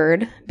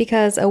delivered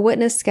because a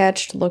witness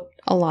sketch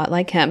looked a lot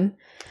like him,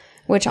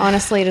 which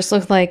honestly just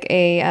looked like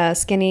a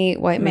skinny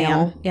white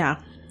male. Yeah.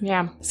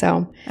 Yeah.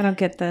 So, I don't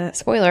get the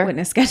spoiler.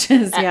 witness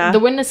sketches. Yeah. The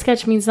witness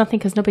sketch means nothing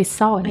because nobody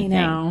saw I anything.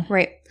 know.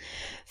 Right.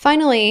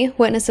 Finally,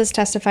 witnesses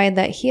testified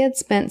that he had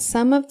spent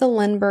some of the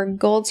Lindbergh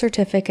gold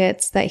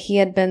certificates that he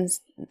had been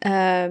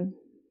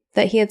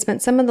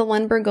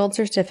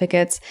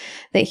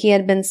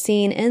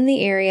seen in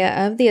the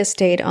area of the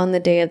estate on the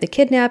day of the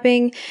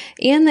kidnapping,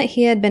 and that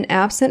he had been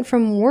absent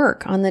from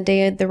work on the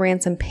day of the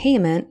ransom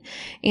payment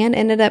and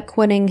ended up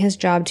quitting his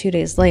job 2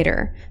 days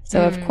later.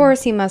 So, of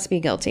course, he must be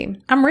guilty.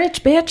 I'm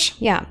rich, bitch.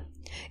 Yeah.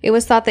 It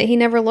was thought that he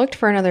never looked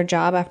for another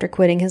job after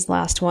quitting his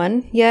last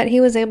one, yet he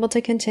was able to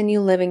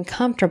continue living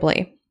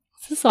comfortably.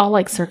 This is all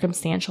like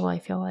circumstantial, I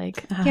feel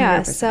like. 100%.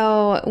 Yeah,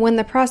 so when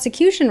the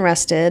prosecution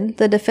rested,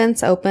 the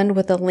defense opened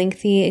with a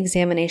lengthy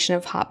examination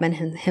of Hauptmann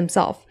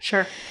himself.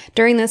 Sure.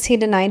 During this, he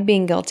denied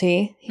being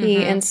guilty.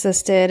 He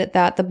insisted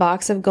that the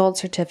box of gold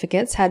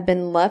certificates had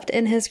been left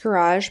in his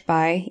garage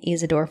by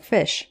Isidore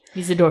Fish.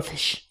 Isidore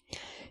Fish.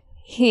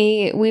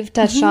 We've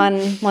touched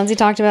on, Lindsay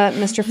talked about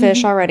Mr.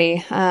 Fish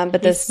already,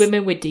 but He's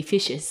swimming with the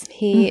fishes.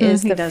 he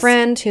is the does.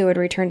 friend who had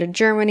returned to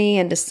Germany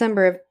in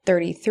December of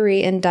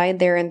 33 and died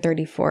there in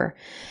 34.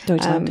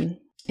 Deutschland.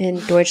 In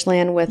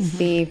Deutschland with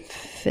the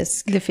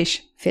Fisk. The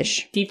fish.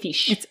 Fish. The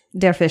fish.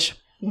 Der Fish.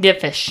 The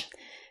fish.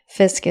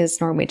 Fisk is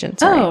Norwegian.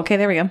 Sorry. Oh, okay.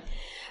 There we go.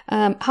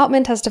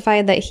 Hauptmann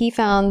testified that he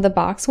found the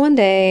box one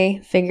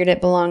day, figured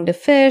it belonged to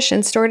Fish,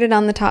 and stored it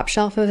on the top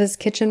shelf of his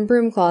kitchen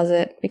broom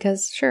closet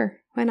because, sure,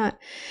 why not?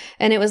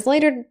 And it was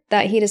later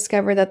that he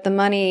discovered that the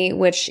money,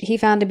 which he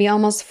found to be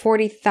almost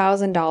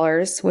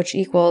 $40,000, which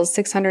equals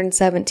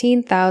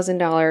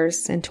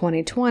 $617,000 in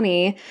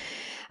 2020,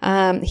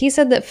 he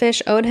said that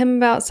Fish owed him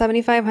about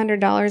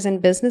 $7,500 in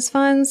business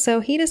funds, so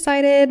he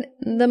decided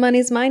the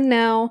money's mine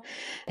now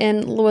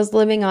and was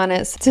living on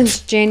it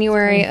since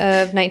January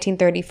of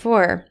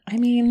 1934. I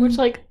mean, Which,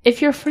 like, if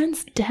your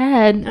friend's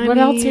dead, what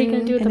else are you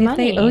going to do with the and if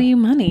money? they owe you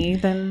money,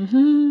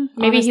 then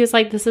Maybe he was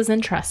like, this is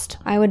interest.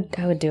 I would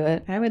do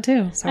it. I would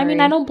too. Sorry. I mean,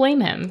 I don't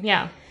blame him.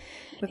 Yeah.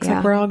 Looks Yeah.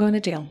 like we're all going to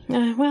jail.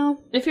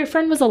 Well, If your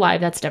friend was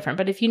alive, that's different.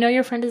 But if you know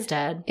your friend is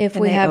dead, if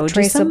And we they have owed you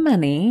some traceable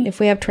money.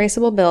 if we have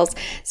traceable bills.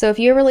 So if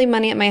you ever leave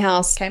money at my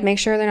house, make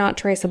sure they're not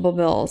traceable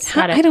bills.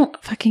 got it. I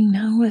don't fucking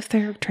know if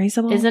they're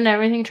traceable. Isn't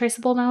everything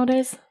traceable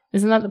nowadays?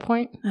 Isn't that the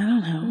point? I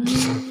don't know.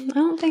 I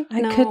don't think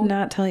I could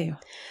not tell you.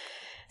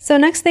 So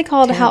next they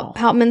called Terrible.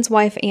 Hauptmann's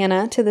wife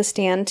Anna to the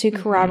stand to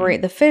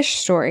corroborate the Fish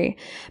story.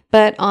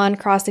 But on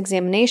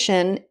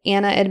cross-examination,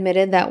 Anna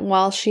admitted that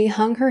while she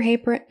hung her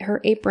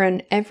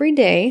apron every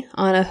day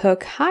on a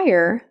hook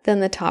higher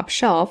than the top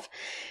shelf,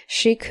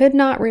 she could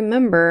not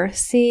remember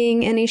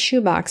seeing any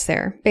shoebox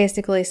there.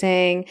 Basically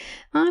saying,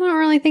 I don't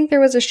really think there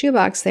was a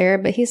shoebox there,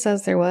 but he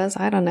says there was.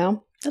 I don't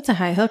know. That's a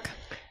high hook.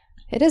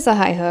 It is a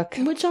high hook.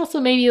 Which also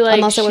maybe like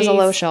Unless it was a she's-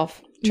 low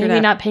shelf. True maybe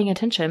that. not paying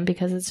attention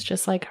because it's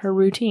just like her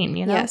routine,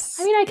 you know? Yes.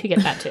 I mean, I could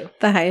get that too.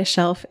 The highest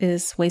shelf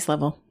is waist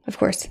level. Of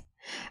course.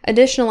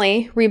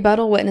 Additionally,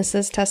 rebuttal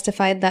witnesses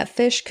testified that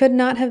Fish could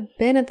not have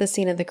been at the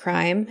scene of the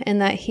crime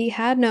and that he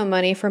had no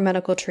money for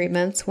medical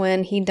treatments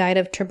when he died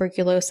of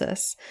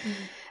tuberculosis.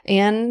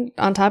 And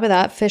on top of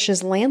that,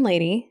 Fish's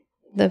landlady,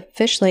 the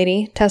fish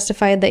lady,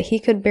 testified that he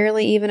could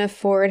barely even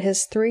afford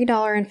his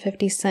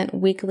 $3.50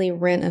 weekly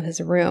rent of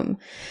his room.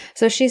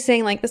 So she's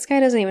saying, like, this guy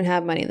doesn't even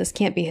have money. This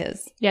can't be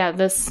his. Yeah,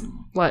 this,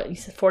 what, you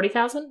said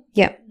 $40,000?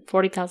 Yep.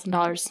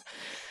 $40,000.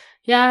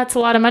 Yeah, it's a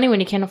lot of money when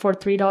you can't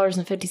afford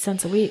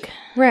 $3.50 a week.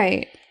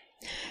 Right.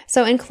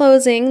 So in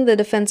closing, the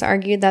defense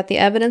argued that the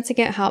evidence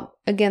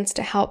against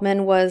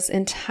Hauptmann was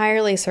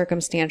entirely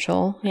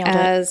circumstantial,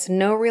 as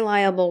no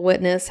reliable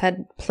witness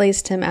had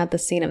placed him at the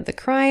scene of the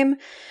crime,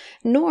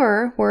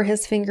 nor were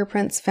his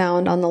fingerprints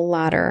found on the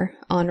ladder,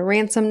 on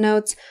ransom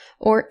notes,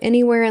 or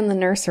anywhere in the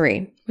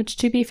nursery. Which,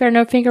 to be fair,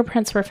 no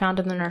fingerprints were found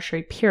in the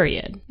nursery,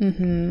 period.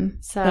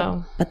 Mm-hmm.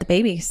 So, But the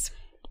babies.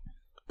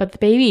 But the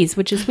babies,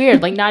 which is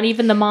weird. Like, not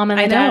even the mom and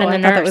the dad and the I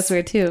nurse. thought that was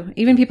weird too.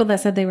 Even people that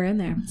said they were in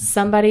there.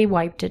 Somebody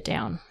wiped it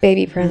down.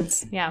 Baby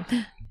prints. Yeah.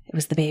 It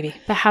was the baby.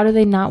 But how do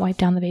they not wipe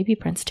down the baby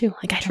prints too?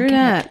 Like, I don't True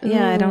get that. it.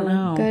 Yeah, I don't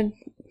know. Good.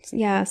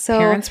 Yeah, so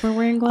Parents were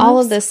wearing gloves. all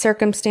of this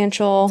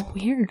circumstantial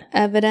Weird.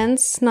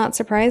 evidence, not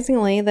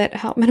surprisingly, that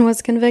Hauptmann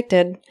was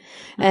convicted,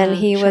 and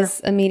he was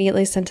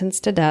immediately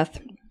sentenced to death.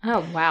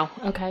 Oh, wow.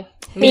 Okay.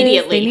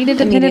 Immediately. They needed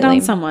to pin it Immediately.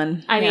 on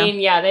someone. I mean,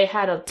 yeah, they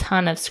had a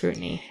ton of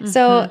scrutiny.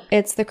 So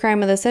it's the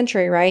crime of the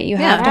century, right? You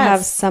have to have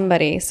Yes.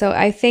 somebody. So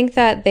I think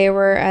that they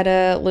were at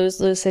a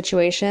lose-lose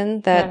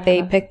situation, that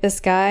they picked this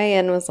guy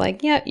and was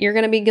like, yeah, you're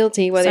going to be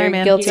guilty, whether Sorry, you're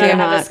man. guilty You gotta or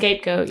have a not.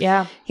 scapegoat,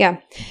 yeah. Yeah.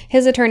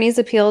 His attorneys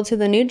appealed to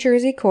the New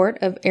Jersey Court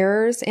of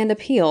Errors and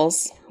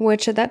Appeals,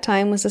 which at that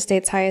time was the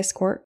state's highest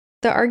court.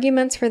 The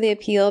arguments for the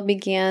appeal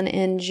began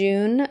in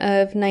June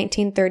of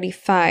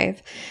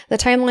 1935. The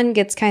timeline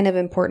gets kind of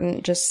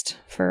important just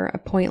for a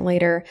point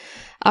later.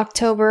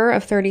 October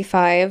of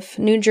 35,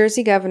 New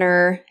Jersey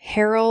Governor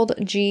Harold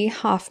G.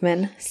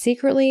 Hoffman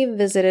secretly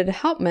visited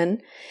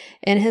Hauptmann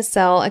in his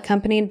cell,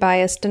 accompanied by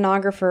a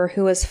stenographer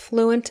who was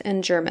fluent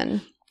in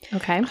German.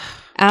 Okay.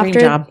 After,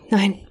 Dream job.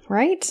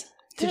 Right?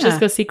 To Yeah.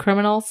 just go see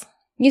criminals?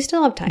 You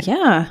still have time.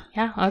 Yeah.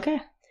 Yeah, okay.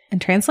 And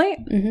translate?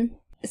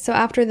 So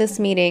after this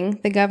meeting,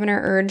 the governor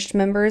urged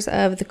members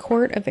of the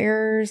Court of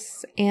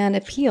Errors and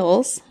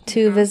Appeals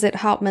to visit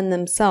Hauptmann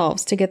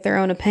themselves to get their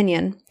own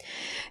opinion.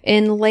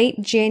 In late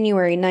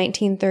January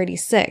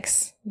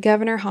 1936,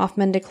 Governor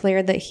Hoffman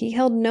declared that he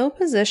held no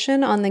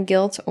position on the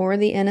guilt or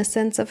the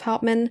innocence of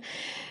Hauptmann,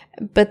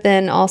 but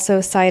then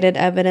also cited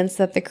evidence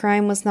that the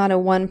crime was not a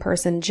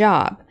one-person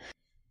job.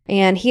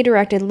 And he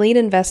directed lead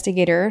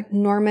investigator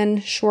Norman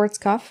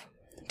Schwarzkopf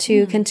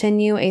to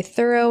continue a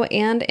thorough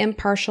and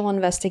impartial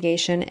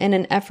investigation in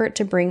an effort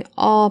to bring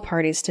all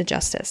parties to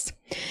justice.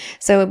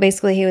 So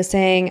basically he was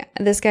saying,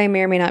 this guy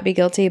may or may not be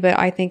guilty, but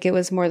I think it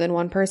was more than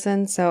one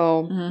person,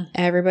 so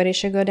everybody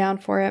should go down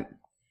for it.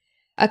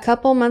 A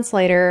couple months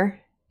later,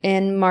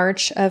 in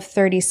March of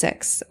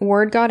 36,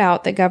 word got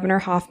out that Governor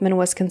Hoffman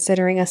was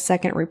considering a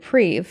second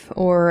reprieve,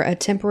 or a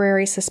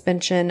temporary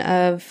suspension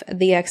of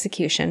the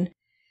execution.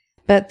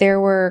 But there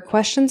were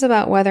questions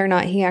about whether or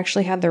not he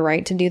actually had the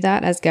right to do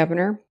that as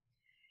governor.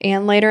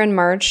 And later in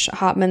March,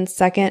 Hauptmann's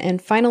second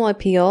and final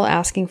appeal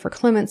asking for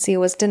clemency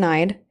was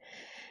denied.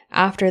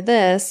 After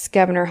this,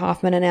 Governor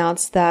Hoffman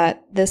announced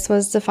that this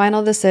was the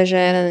final decision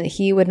and that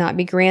he would not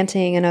be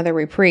granting another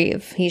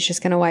reprieve. He's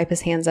just going to wipe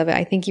his hands of it.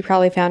 I think he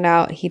probably found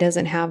out he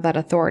doesn't have that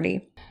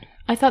authority.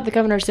 I thought the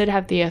governors did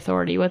have the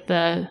authority with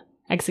the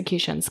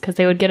executions because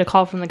they would get a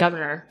call from the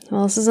governor.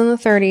 Well, this is in the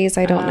 30s.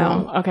 I don't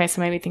know. Okay,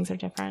 so maybe things are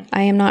different.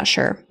 I am not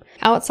sure.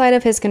 Outside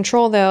of his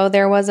control, though,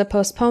 there was a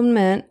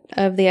postponement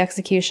of the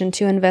execution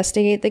to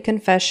investigate the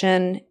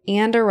confession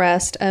and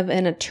arrest of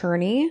an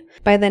attorney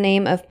by the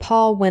name of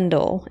Paul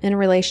Wendell in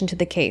relation to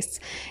the case.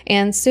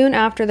 And soon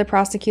after, the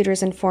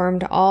prosecutors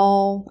informed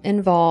all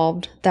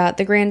involved that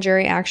the grand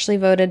jury actually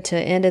voted to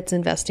end its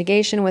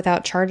investigation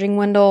without charging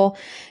Wendell,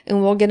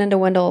 and we'll get into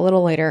Wendell a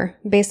little later,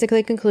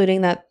 basically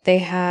concluding that they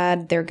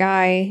had their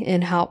guy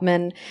in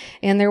Hauptmann,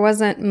 and there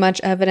wasn't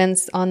much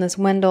evidence on this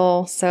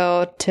Wendell,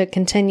 so to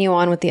continue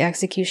on with the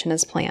execution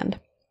as planned.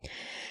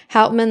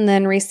 Hauptmann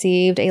then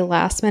received a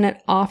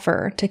last-minute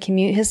offer to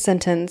commute his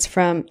sentence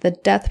from the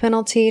death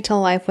penalty to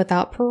life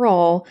without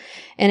parole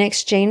in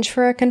exchange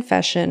for a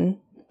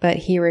confession, but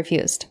he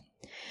refused.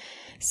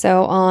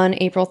 So on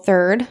April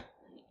 3rd,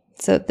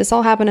 so this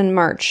all happened in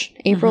March,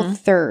 April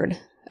 3rd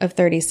of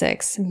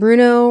 36,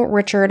 Bruno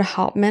Richard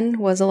Hauptmann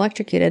was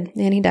electrocuted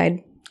and he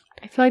died.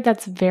 I feel like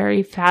that's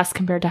very fast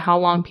compared to how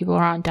long people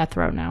are on death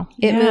row now.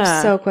 It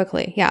moves so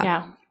quickly.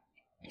 Yeah.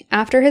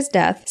 After his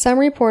death, some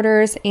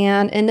reporters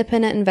and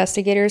independent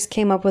investigators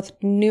came up with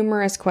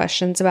numerous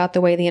questions about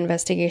the way the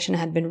investigation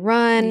had been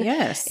run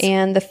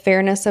and the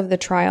fairness of the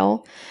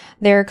trial.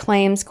 Their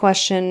claims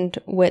questioned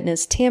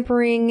witness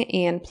tampering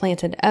and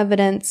planted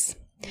evidence.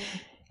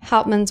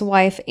 Hauptmann's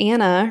wife,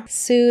 Anna,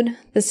 sued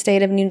the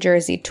state of New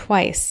Jersey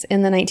twice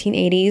in the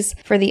 1980s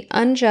for the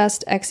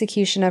unjust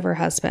execution of her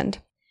husband.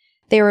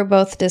 They were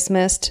both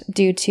dismissed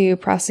due to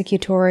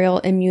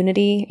prosecutorial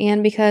immunity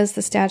and because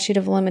the statute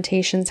of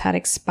limitations had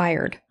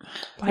expired.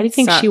 Why do you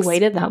think she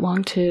waited that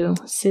long to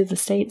sue the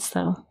states,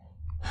 though?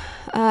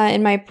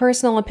 In my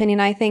personal opinion,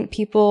 I think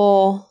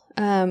people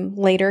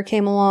later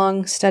came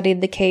along,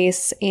 studied the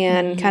case,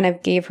 and kind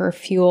of gave her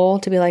fuel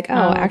to be like,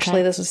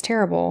 actually, this was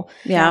terrible.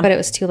 Yeah. But it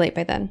was too late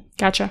by then.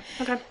 Gotcha.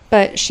 Okay.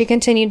 But she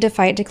continued to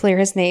fight to clear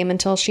his name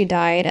until she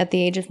died at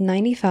the age of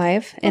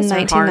 95 in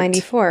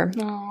 1994.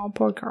 Oh,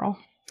 poor girl.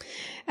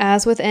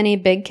 As with any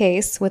big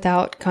case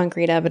without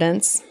concrete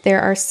evidence,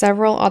 there are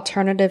several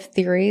alternative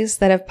theories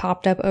that have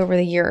popped up over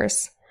the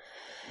years.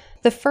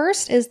 The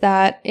first is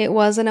that it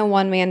wasn't a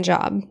one-man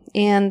job,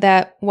 and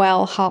that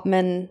while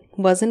Hauptmann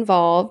was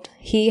involved,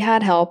 he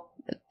had help,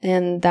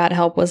 and that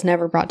help was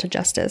never brought to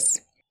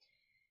justice.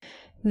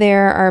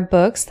 There are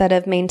books that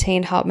have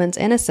maintained Hauptmann's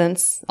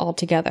innocence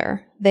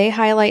altogether. They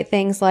highlight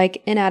things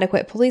like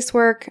inadequate police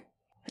work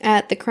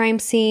at the crime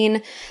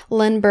scene,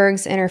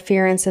 Lindbergh's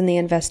interference in the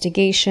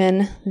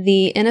investigation,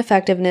 the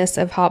ineffectiveness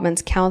of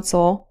Hauptmann's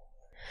counsel,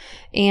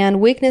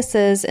 and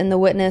weaknesses in the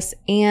witness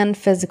and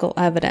physical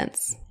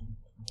evidence.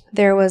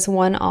 There was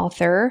one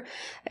author,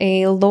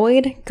 a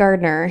Lloyd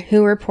Gardner,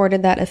 who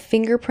reported that a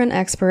fingerprint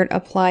expert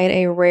applied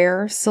a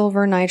rare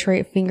silver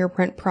nitrate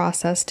fingerprint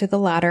process to the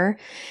ladder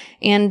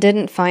and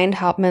didn't find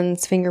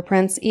Hauptmann's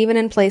fingerprints even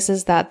in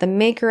places that the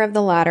maker of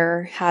the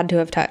ladder had to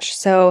have touched.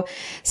 So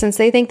since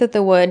they think that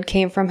the wood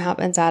came from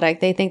Hauptmann's attic,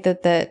 they think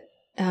that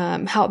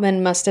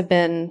Hauptmann must have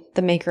been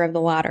the maker of the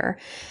ladder.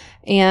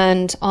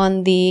 And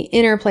on the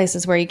inner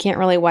places where you can't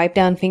really wipe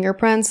down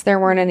fingerprints, there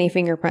weren't any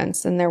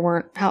fingerprints, and there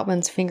weren't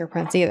Hauptmann's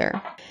fingerprints either.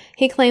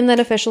 He claimed that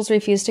officials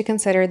refused to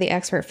consider the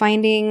expert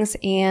findings,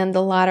 and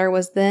the ladder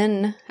was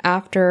then,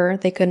 after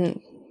they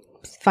couldn't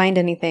find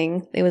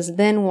anything, it was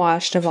then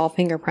washed of all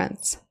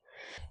fingerprints.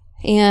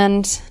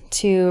 And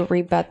to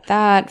rebut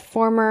that,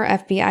 former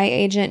FBI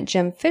agent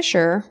Jim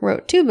Fisher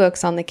wrote 2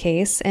 books on the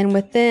case, and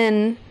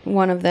within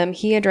one of them,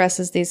 he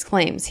addresses these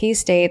claims. He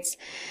states,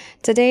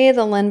 "Today,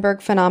 the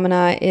Lindbergh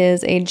phenomena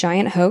is a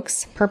giant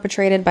hoax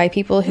perpetrated by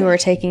people who are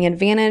taking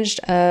advantage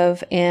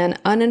of an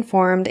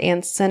uninformed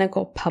and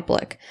cynical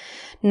public.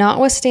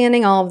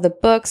 Notwithstanding all of the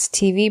books,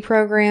 TV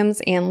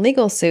programs, and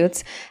legal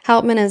suits,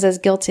 Hauptmann is as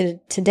guilty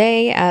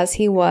today as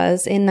he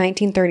was in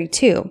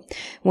 1932,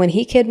 when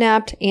he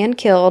kidnapped and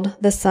killed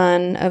the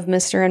son of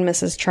Mr. and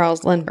Mrs.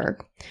 Charles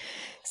Lindbergh."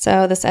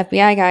 So this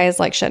FBI guy is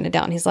like shutting it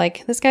down. He's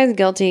like, this guy's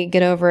guilty,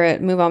 get over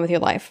it, move on with your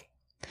life.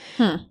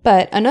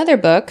 But another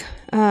book,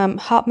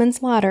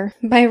 Hauptmann's Ladder,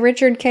 by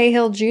Richard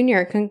Cahill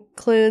Jr.,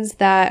 concludes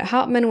that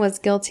Hauptmann was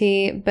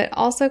guilty, but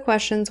also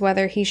questions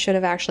whether he should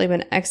have actually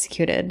been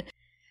executed,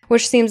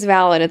 which seems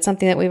valid. It's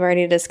something that we've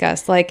already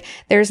discussed. Like,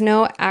 there's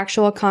no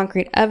actual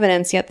concrete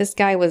evidence, yet this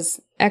guy was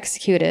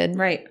executed.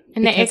 Right.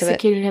 And they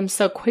executed him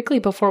so quickly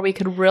before we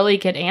could really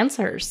get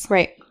answers.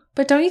 Right.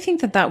 But don't you think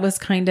that that was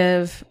kind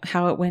of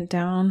how it went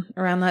down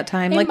around that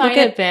time? It like, might look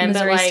have at been,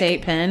 Missouri but, like,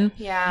 State Pen.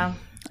 Yeah.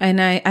 And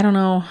I don't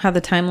know how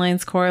the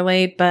timelines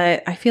correlate,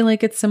 but I feel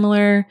like it's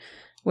similar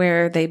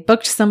where they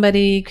booked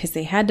somebody because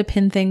they had to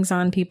pin things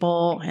on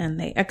people and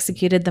they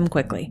executed them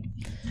quickly.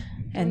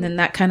 And then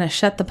that kind of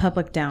shut the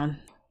public down.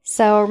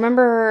 So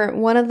remember,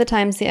 one of the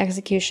times the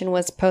execution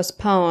was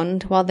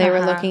postponed while they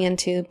were looking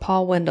into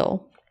Paul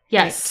Wendell.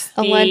 Yes.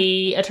 Right.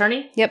 The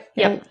attorney?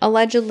 Yep.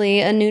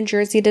 Allegedly, a New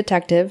Jersey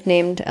detective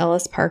named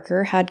Ellis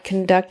Parker had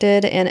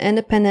conducted an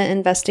independent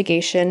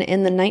investigation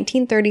in the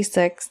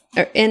 1936.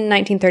 The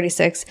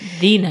 1936.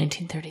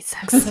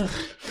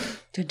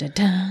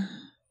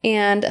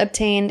 And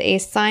obtained a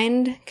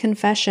signed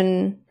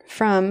confession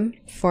from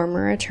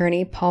former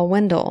attorney Paul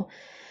Wendell,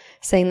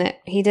 saying that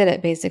he did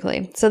it,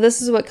 basically. So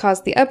this is what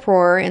caused the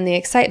uproar and the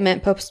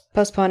excitement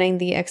postponing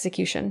the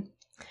execution.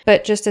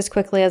 But just as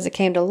quickly as it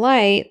came to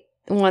light,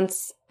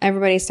 once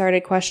everybody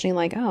started questioning,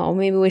 like, oh,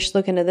 maybe we should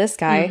look into this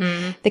guy,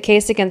 the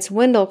case against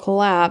Wendell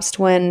collapsed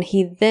when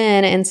he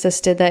then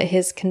insisted that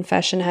his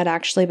confession had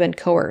actually been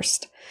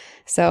coerced.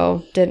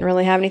 So didn't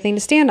really have anything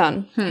to stand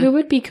on. Who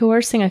would be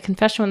coercing a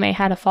confession when they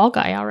had a fall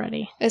guy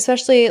already?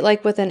 Especially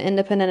like with an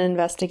independent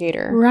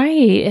investigator. Right.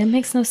 It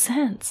makes no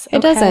sense.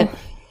 It doesn't.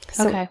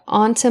 So Okay.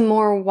 on to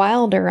more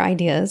wilder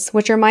ideas,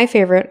 which are my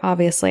favorite,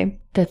 obviously.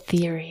 The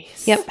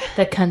theories. Yep.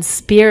 The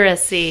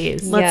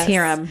conspiracies. Let's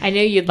hear them. I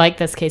knew you'd like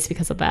this case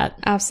because of that.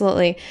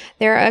 Absolutely.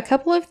 There are a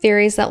couple of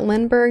theories that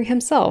Lindbergh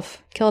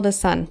himself killed his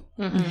son.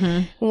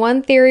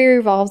 One theory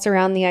revolves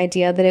around the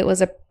idea that it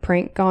was a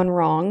prank gone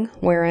wrong,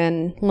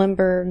 wherein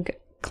Lindbergh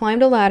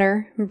climbed a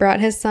ladder, brought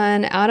his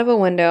son out of a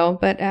window,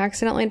 but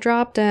accidentally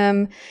dropped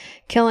him,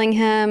 killing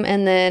him,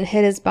 and then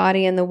hid his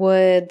body in the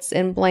woods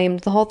and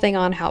blamed the whole thing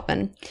on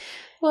Hauptmann.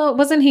 Well,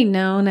 wasn't he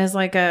known as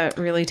like a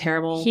really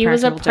terrible He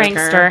was a practical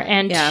prankster, joker?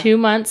 and 2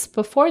 months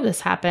before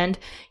this happened,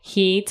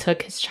 he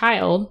took his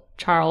child,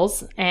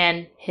 Charles,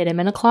 and hid him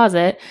in a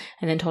closet,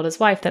 and then told his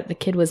wife that the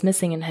kid was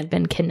missing and had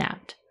been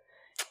kidnapped.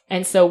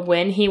 And so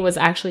when he was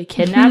actually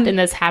kidnapped and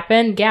this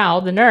happened,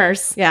 Gal, the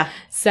nurse,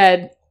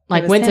 said,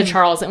 like, went to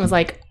Charles and was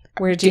like,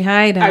 where'd you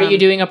hide him? Are you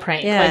doing a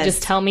prank? Yes. Like,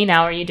 just tell me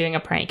now, are you doing a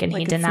prank? And like,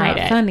 he denied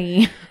it.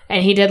 Funny.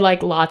 And he did,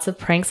 like, lots of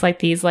pranks like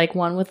these, like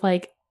one with,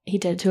 like, he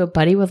did to a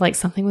buddy with, like,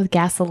 something with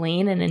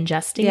gasoline and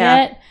ingesting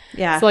it.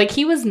 Yeah. So, like,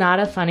 he was not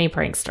a funny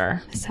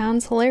prankster.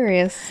 Sounds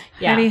hilarious.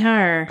 Yeah. Hardy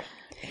Har.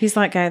 He's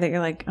that guy that you're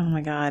like, oh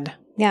my God.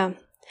 Yeah.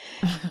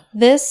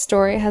 This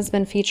story has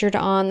been featured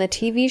on the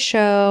TV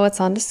show. It's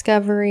on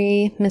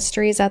Discovery,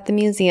 Mysteries at the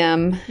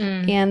Museum,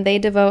 and they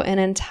devote an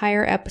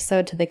entire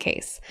episode to the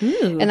case.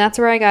 Ooh. And that's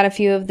where I got a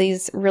few of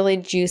these really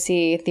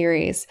juicy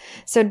theories.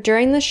 So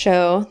during the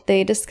show,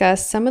 they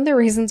discuss some of the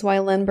reasons why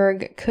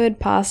Lindbergh could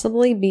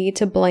possibly be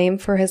to blame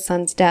for his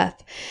son's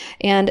death.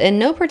 And in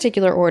no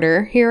particular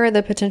order, here are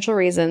the potential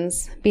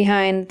reasons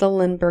behind the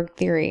Lindbergh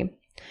theory.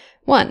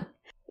 1.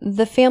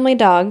 The family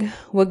dog,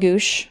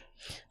 Wagoosh.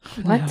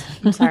 What?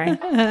 I'm sorry.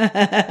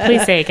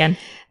 Please say again.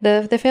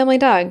 The family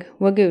dog,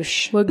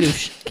 Wagoosh.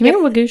 Wagoosh. Come here,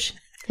 Wagoosh.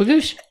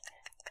 Wagoosh.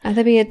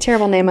 That'd be a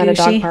terrible name at a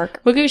dog Gooshy.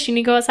 park. Wagoosh, you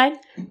need to go outside?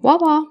 Wah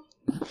wah.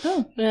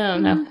 Oh,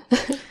 no.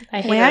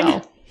 I hate Wag? it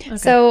all. Okay.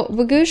 So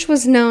Wagoosh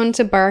was known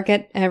to bark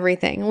at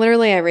everything,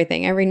 literally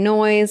everything, every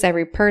noise,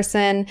 every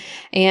person.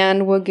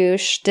 And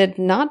Wagoosh did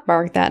not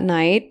bark that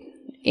night.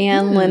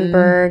 And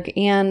Lindbergh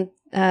and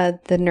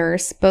the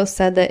nurse both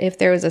said that if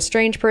there was a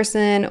strange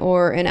person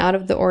or an out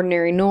of the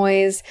ordinary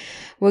noise,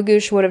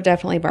 Wagoosh would have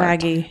definitely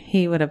barked. Waggy.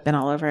 He would have been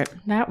all over it.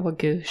 That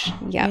Wagoosh.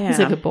 Yeah. Yeah. He's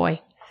a good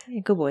boy. Yeah,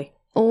 good boy.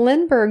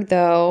 Lindbergh,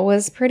 though,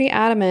 was pretty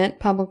adamant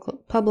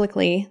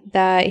publicly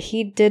that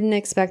he didn't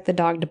expect the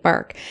dog to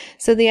bark.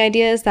 So the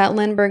idea is that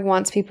Lindbergh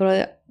wants people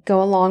to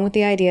go along with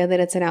the idea that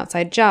it's an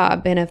outside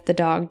job. And if the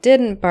dog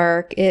didn't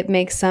bark, it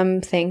makes some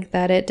think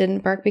that it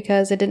didn't bark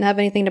because it didn't have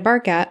anything to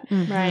bark at.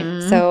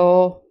 Right.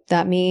 So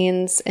that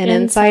means an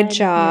inside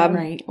job,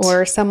 right.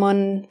 or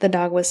someone the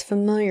dog was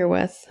familiar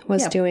with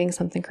was doing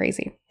something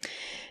crazy.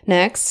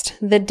 Next,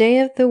 the day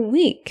of the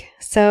week.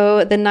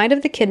 So the night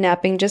of the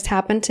kidnapping just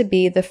happened to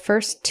be the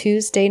first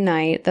Tuesday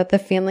night that the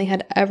family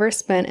had ever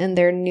spent in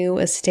their new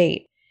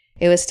estate.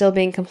 It was still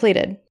being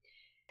completed.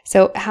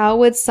 So how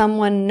would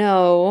someone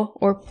know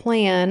or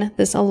plan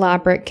this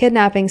elaborate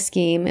kidnapping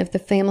scheme if the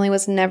family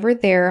was never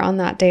there on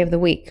that day of the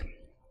week?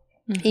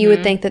 You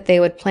would think that they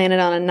would plan it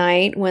on a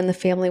night when the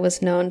family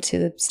was known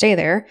to stay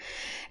there.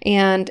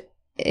 And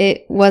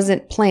it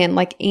wasn't planned.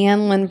 Like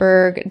Anne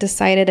Lindbergh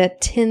decided at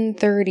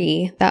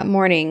 10:30 that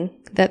morning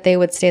that they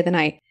would stay the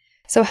night.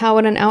 So how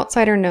would an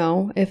outsider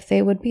know if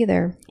they would be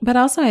there? But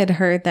also I had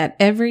heard that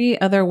every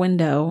other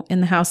window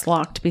in the house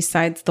locked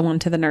besides the one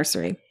to the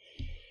nursery.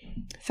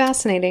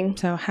 Fascinating.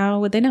 So how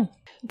would they know?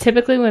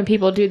 Typically when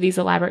people do these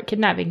elaborate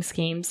kidnapping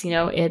schemes,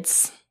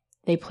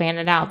 they plan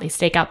it out. They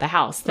stake out the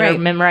house. They're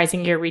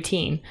memorizing your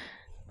routine.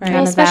 Right.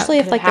 Well, especially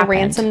if like the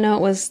ransom note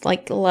was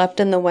like left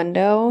in the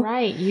window.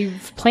 Right.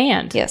 You've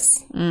planned.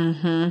 Yes.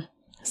 Mm-hmm.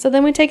 So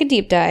then we take a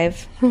deep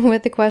dive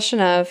with the question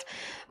of,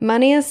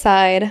 money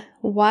aside,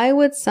 why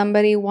would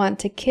somebody want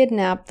to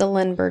kidnap the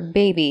Lindbergh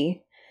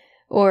baby?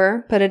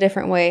 Or, put a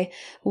different way,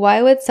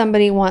 why would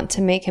somebody want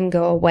to make him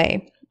go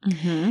away?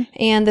 Mm-hmm.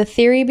 And the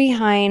theory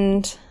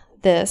behind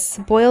this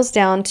boils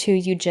down to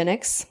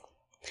eugenics.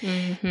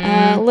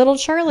 Little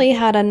Charlie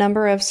had a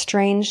number of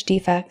strange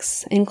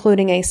defects,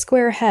 including a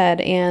square head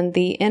and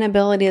the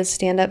inability to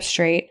stand up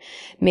straight,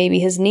 maybe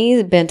his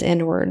knees bent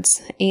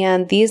inwards.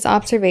 And these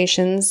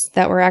observations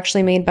that were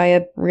actually made by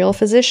a real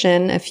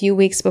physician a few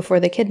weeks before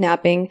the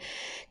kidnapping,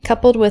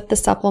 coupled with the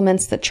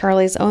supplements that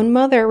Charlie's own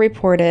mother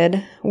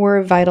reported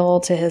were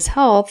vital to his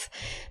health,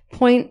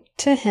 point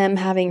to him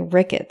having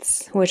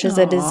rickets, which is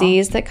a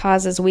disease that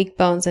causes weak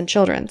bones in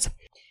children.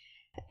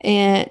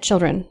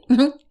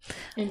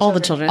 All the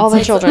children. All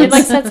the children.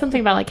 It said something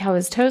about how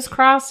his toes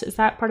crossed. Is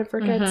that part of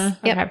rickets?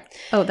 Mm-hmm. Yep. Okay.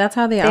 Oh, that's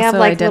how they have,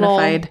 also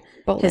identified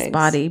boat his legs.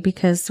 body,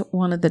 because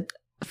one of the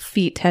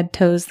feet had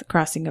toes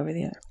crossing over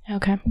the other.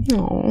 Okay.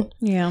 Oh.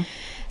 Yeah.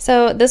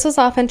 So this was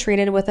often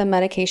treated with a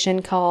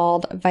medication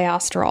called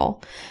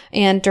Viasterol.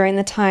 And during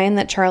the time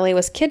that Charlie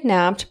was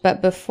kidnapped,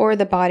 but before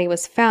the body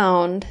was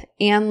found,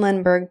 Anne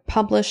Lindbergh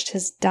published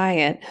his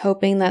diet,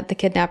 hoping that the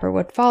kidnapper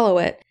would follow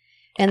it.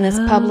 And this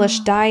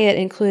published diet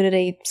included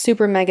a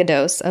super mega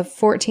dose of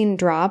 14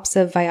 drops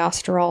of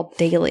Viasterol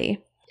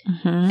daily.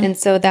 Mm-hmm. And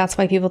so that's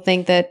why people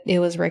think that it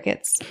was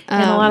rickets.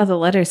 And a lot of the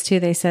letters, too,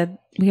 they said,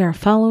 we are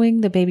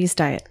following the baby's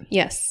diet.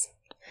 Yes.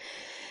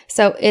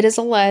 So it is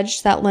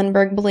alleged that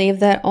Lindbergh believed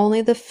that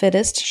only the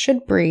fittest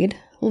should breed,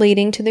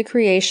 leading to the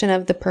creation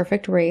of the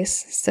perfect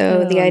race.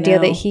 So the idea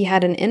that he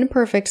had an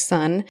imperfect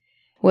son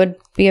would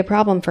be a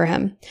problem for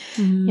him.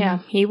 Mm-hmm. Yeah.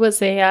 He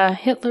was a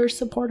Hitler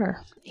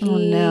supporter.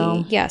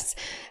 Yes.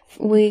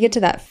 We get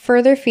to that.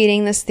 Further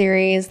feeding this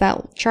theory is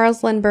that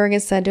Charles Lindbergh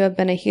is said to have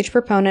been a huge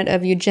proponent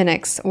of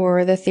eugenics,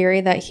 or the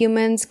theory that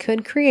humans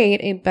could create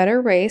a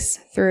better race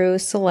through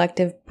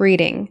selective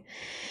breeding.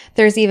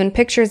 There's even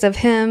pictures of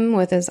him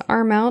with his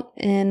arm out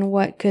in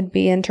what could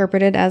be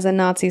interpreted as a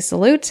Nazi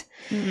salute.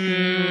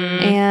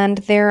 And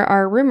there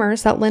are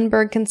rumors that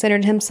Lindbergh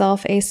considered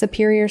himself a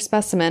superior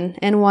specimen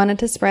and wanted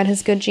to spread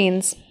his good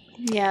genes.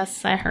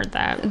 Yes, I heard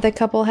that. The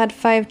couple had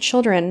 5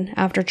 children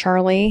after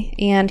Charlie,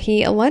 and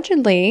he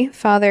allegedly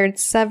fathered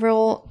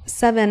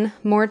 7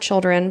 more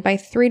children by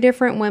 3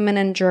 different women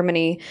in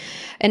Germany.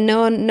 And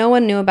no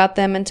one knew about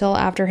them until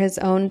after his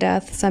own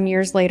death some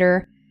years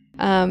later.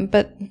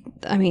 But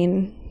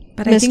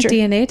I think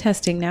DNA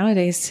testing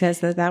nowadays says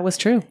that was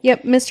true.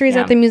 Yep, Mysteries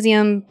at the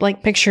Museum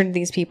pictured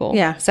these people.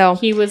 Yeah. So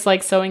he was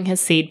sowing his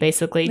seed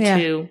basically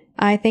to...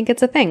 I think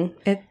it's a thing.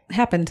 It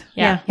happened.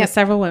 Yeah. With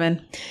several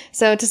women.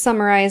 So to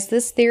summarize,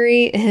 this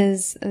theory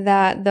is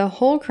that the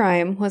whole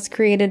crime was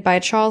created by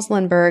Charles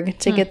Lindbergh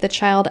to get the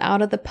child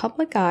out of the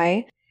public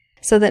eye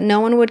so that no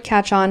one would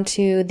catch on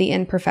to the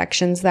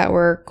imperfections that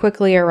were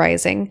quickly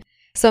arising.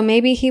 So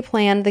maybe he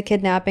planned the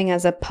kidnapping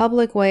as a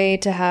public way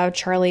to have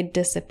Charlie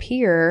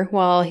disappear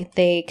while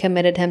they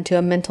committed him to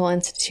a mental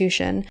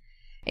institution.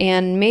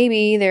 And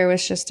maybe there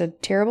was just a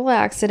terrible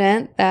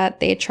accident that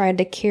they tried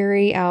to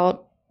carry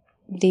out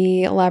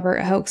the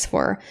elaborate hoax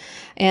for.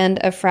 And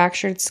a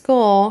fractured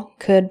skull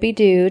could be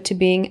due to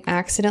being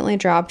accidentally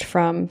dropped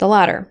from the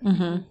ladder.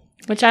 Mm-hmm.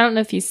 Which I don't know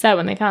if you said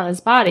when they found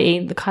his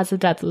body, the cause of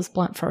death was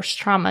blunt force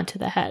trauma to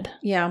the head.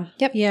 Yeah.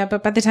 Yep. Yeah,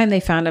 but by the time they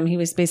found him, he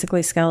was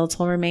basically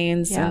skeletal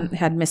remains and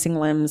had missing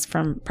limbs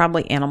from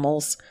probably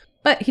animals.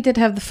 But he did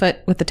have the foot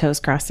with the toes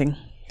crossing.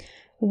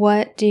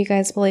 What do you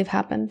guys believe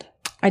happened?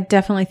 I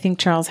definitely think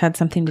Charles had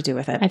something to do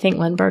with it. I think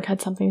Lindbergh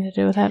had something to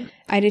do with it.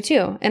 I do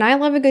too. And I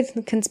love a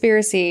good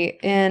conspiracy.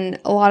 And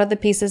a lot of the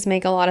pieces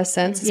make a lot of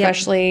sense,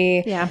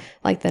 especially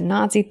like the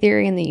Nazi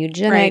theory and the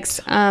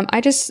eugenics.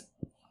 Right.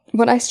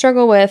 What I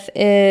struggle with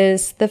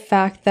is the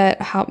fact that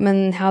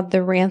Hauptmann had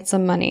the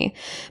ransom money,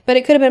 but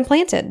it could have been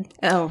planted.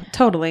 Oh,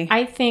 totally.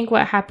 I think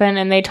what happened,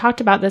 and they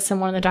talked about this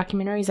in one of the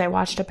documentaries I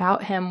watched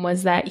about him,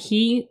 was that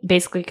he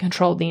basically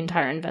controlled the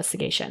entire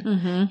investigation.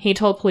 Mm-hmm. He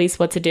told police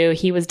what to do.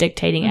 He was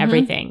dictating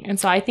everything. And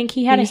so I think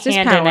he had a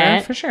hand in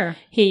it. For sure.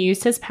 He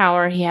used his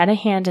power. He had a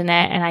hand in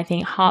it. And I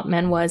think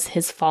Hauptmann was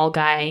his fall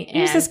guy.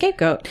 He was the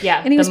scapegoat.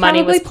 Yeah. And he was money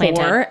probably was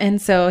planted. poor.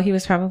 And so he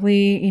was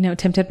probably,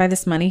 tempted by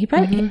this money. He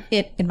probably,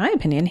 in my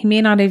opinion, he may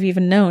not have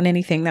even known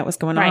anything that was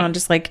going on.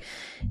 Just like,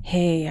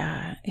 hey,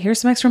 here's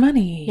some extra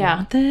money. You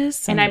want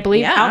this? And I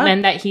believe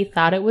Hauptmann that he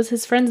thought it was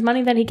his friend's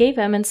money that he gave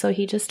him. And so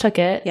he just took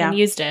it and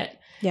used it.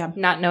 Yeah.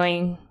 Not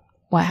knowing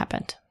what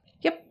happened.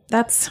 Yep.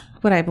 That's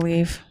what I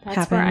believe That's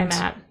happened. where I'm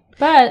at.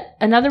 But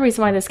another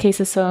reason why this case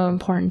is so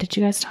important, did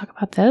you guys talk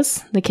about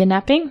this? The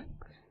kidnapping?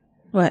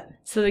 What?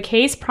 So the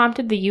case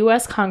prompted the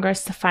U.S.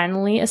 Congress to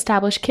finally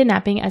establish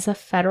kidnapping as a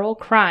federal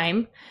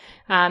crime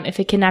if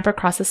a kidnapper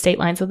crosses state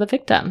lines with a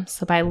victim.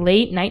 So by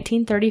late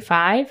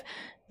 1935,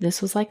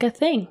 this was like a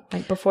thing.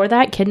 Like before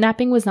that,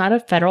 kidnapping was not a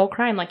federal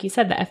crime. Like you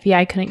said, the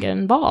FBI couldn't get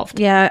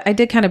involved. Yeah, I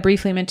did kind of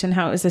briefly mention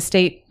how it was a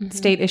state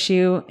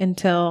issue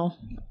until,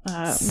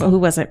 who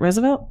was it,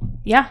 Roosevelt?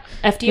 Yeah,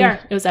 FDR.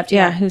 It was FDR.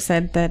 Yeah, who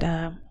said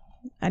that,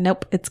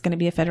 nope, it's going to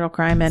be a federal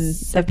crime and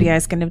the FBI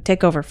is going to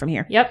take over from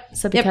here. Yep.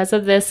 So because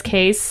of this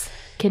case,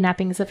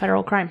 kidnapping is a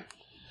federal crime.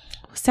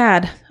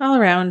 Sad all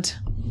around.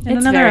 And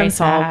It's another very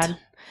unsolved. sad.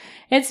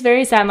 It's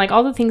very sad. Like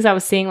all the things I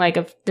was seeing,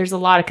 there's a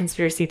lot of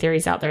conspiracy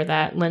theories out there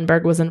that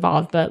Lindbergh was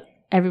involved, but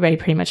everybody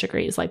pretty much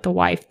agrees. Like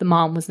the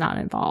mom was not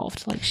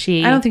involved. Like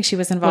I don't think she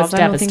was involved.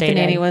 Was I don't think the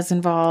devastated. nanny was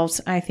involved.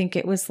 I think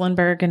it was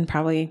Lindbergh and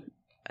probably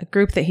a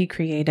group that he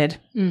created.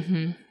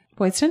 Mm-hmm.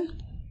 Boydston?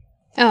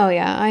 Oh,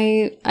 yeah,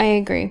 I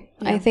agree.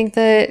 Yeah. I think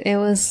that it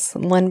was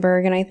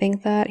Lindbergh, and I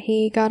think that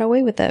he got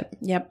away with it.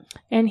 Yep.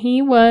 And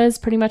he was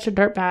pretty much a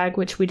dirtbag,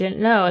 which we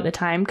didn't know at the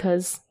time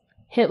because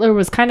Hitler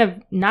was kind of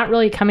not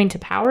really coming to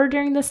power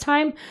during this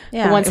time.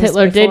 Yeah, but once it was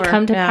Hitler did before,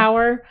 come to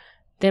power,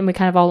 then we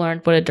kind of all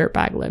learned what a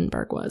dirtbag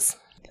Lindbergh was.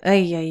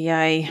 Ay, ay,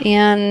 ay.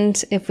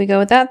 And if we go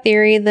with that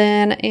theory,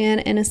 then an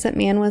innocent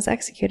man was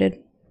executed.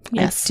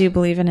 Yes. I do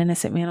believe an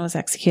innocent man was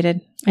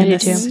executed I in do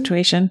this too.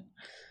 situation.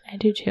 I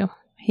do too.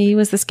 He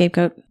was the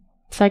scapegoat.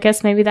 So I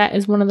guess maybe that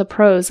is one of the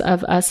pros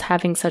of us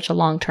having such a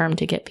long term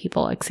to get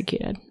people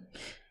executed.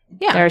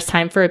 Yeah. There's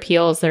time for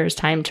appeals. There's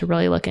time to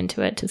really look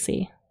into it to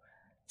see.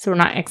 So we're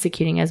not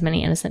executing as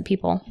many innocent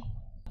people.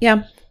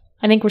 Yeah.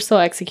 I think we're still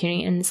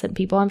executing innocent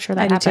people. I'm sure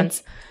that I do happens.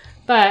 too.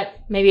 But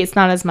maybe it's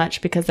not as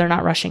much because they're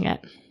not rushing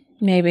it.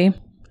 Maybe.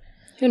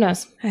 Who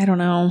knows? I don't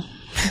know.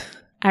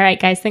 All right,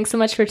 guys. Thanks so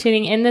much for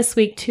tuning in this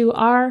week to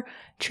our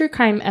true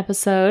crime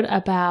episode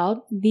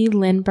about the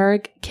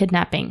Lindbergh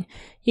kidnapping.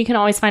 You can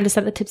always find us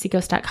at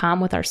thetipsyghost.com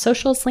with our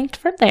socials linked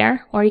from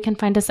there, or you can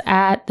find us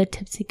at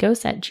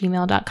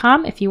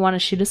thetipsyghost@gmail.com if you want to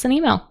shoot us an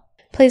email.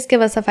 Please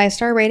give us a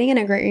 5-star rating and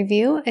a great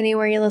review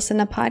anywhere you listen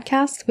to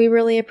podcasts. We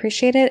really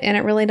appreciate it, and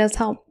it really does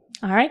help.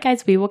 All right,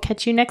 guys. We will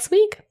catch you next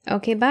week.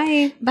 Okay,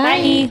 bye.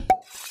 Bye.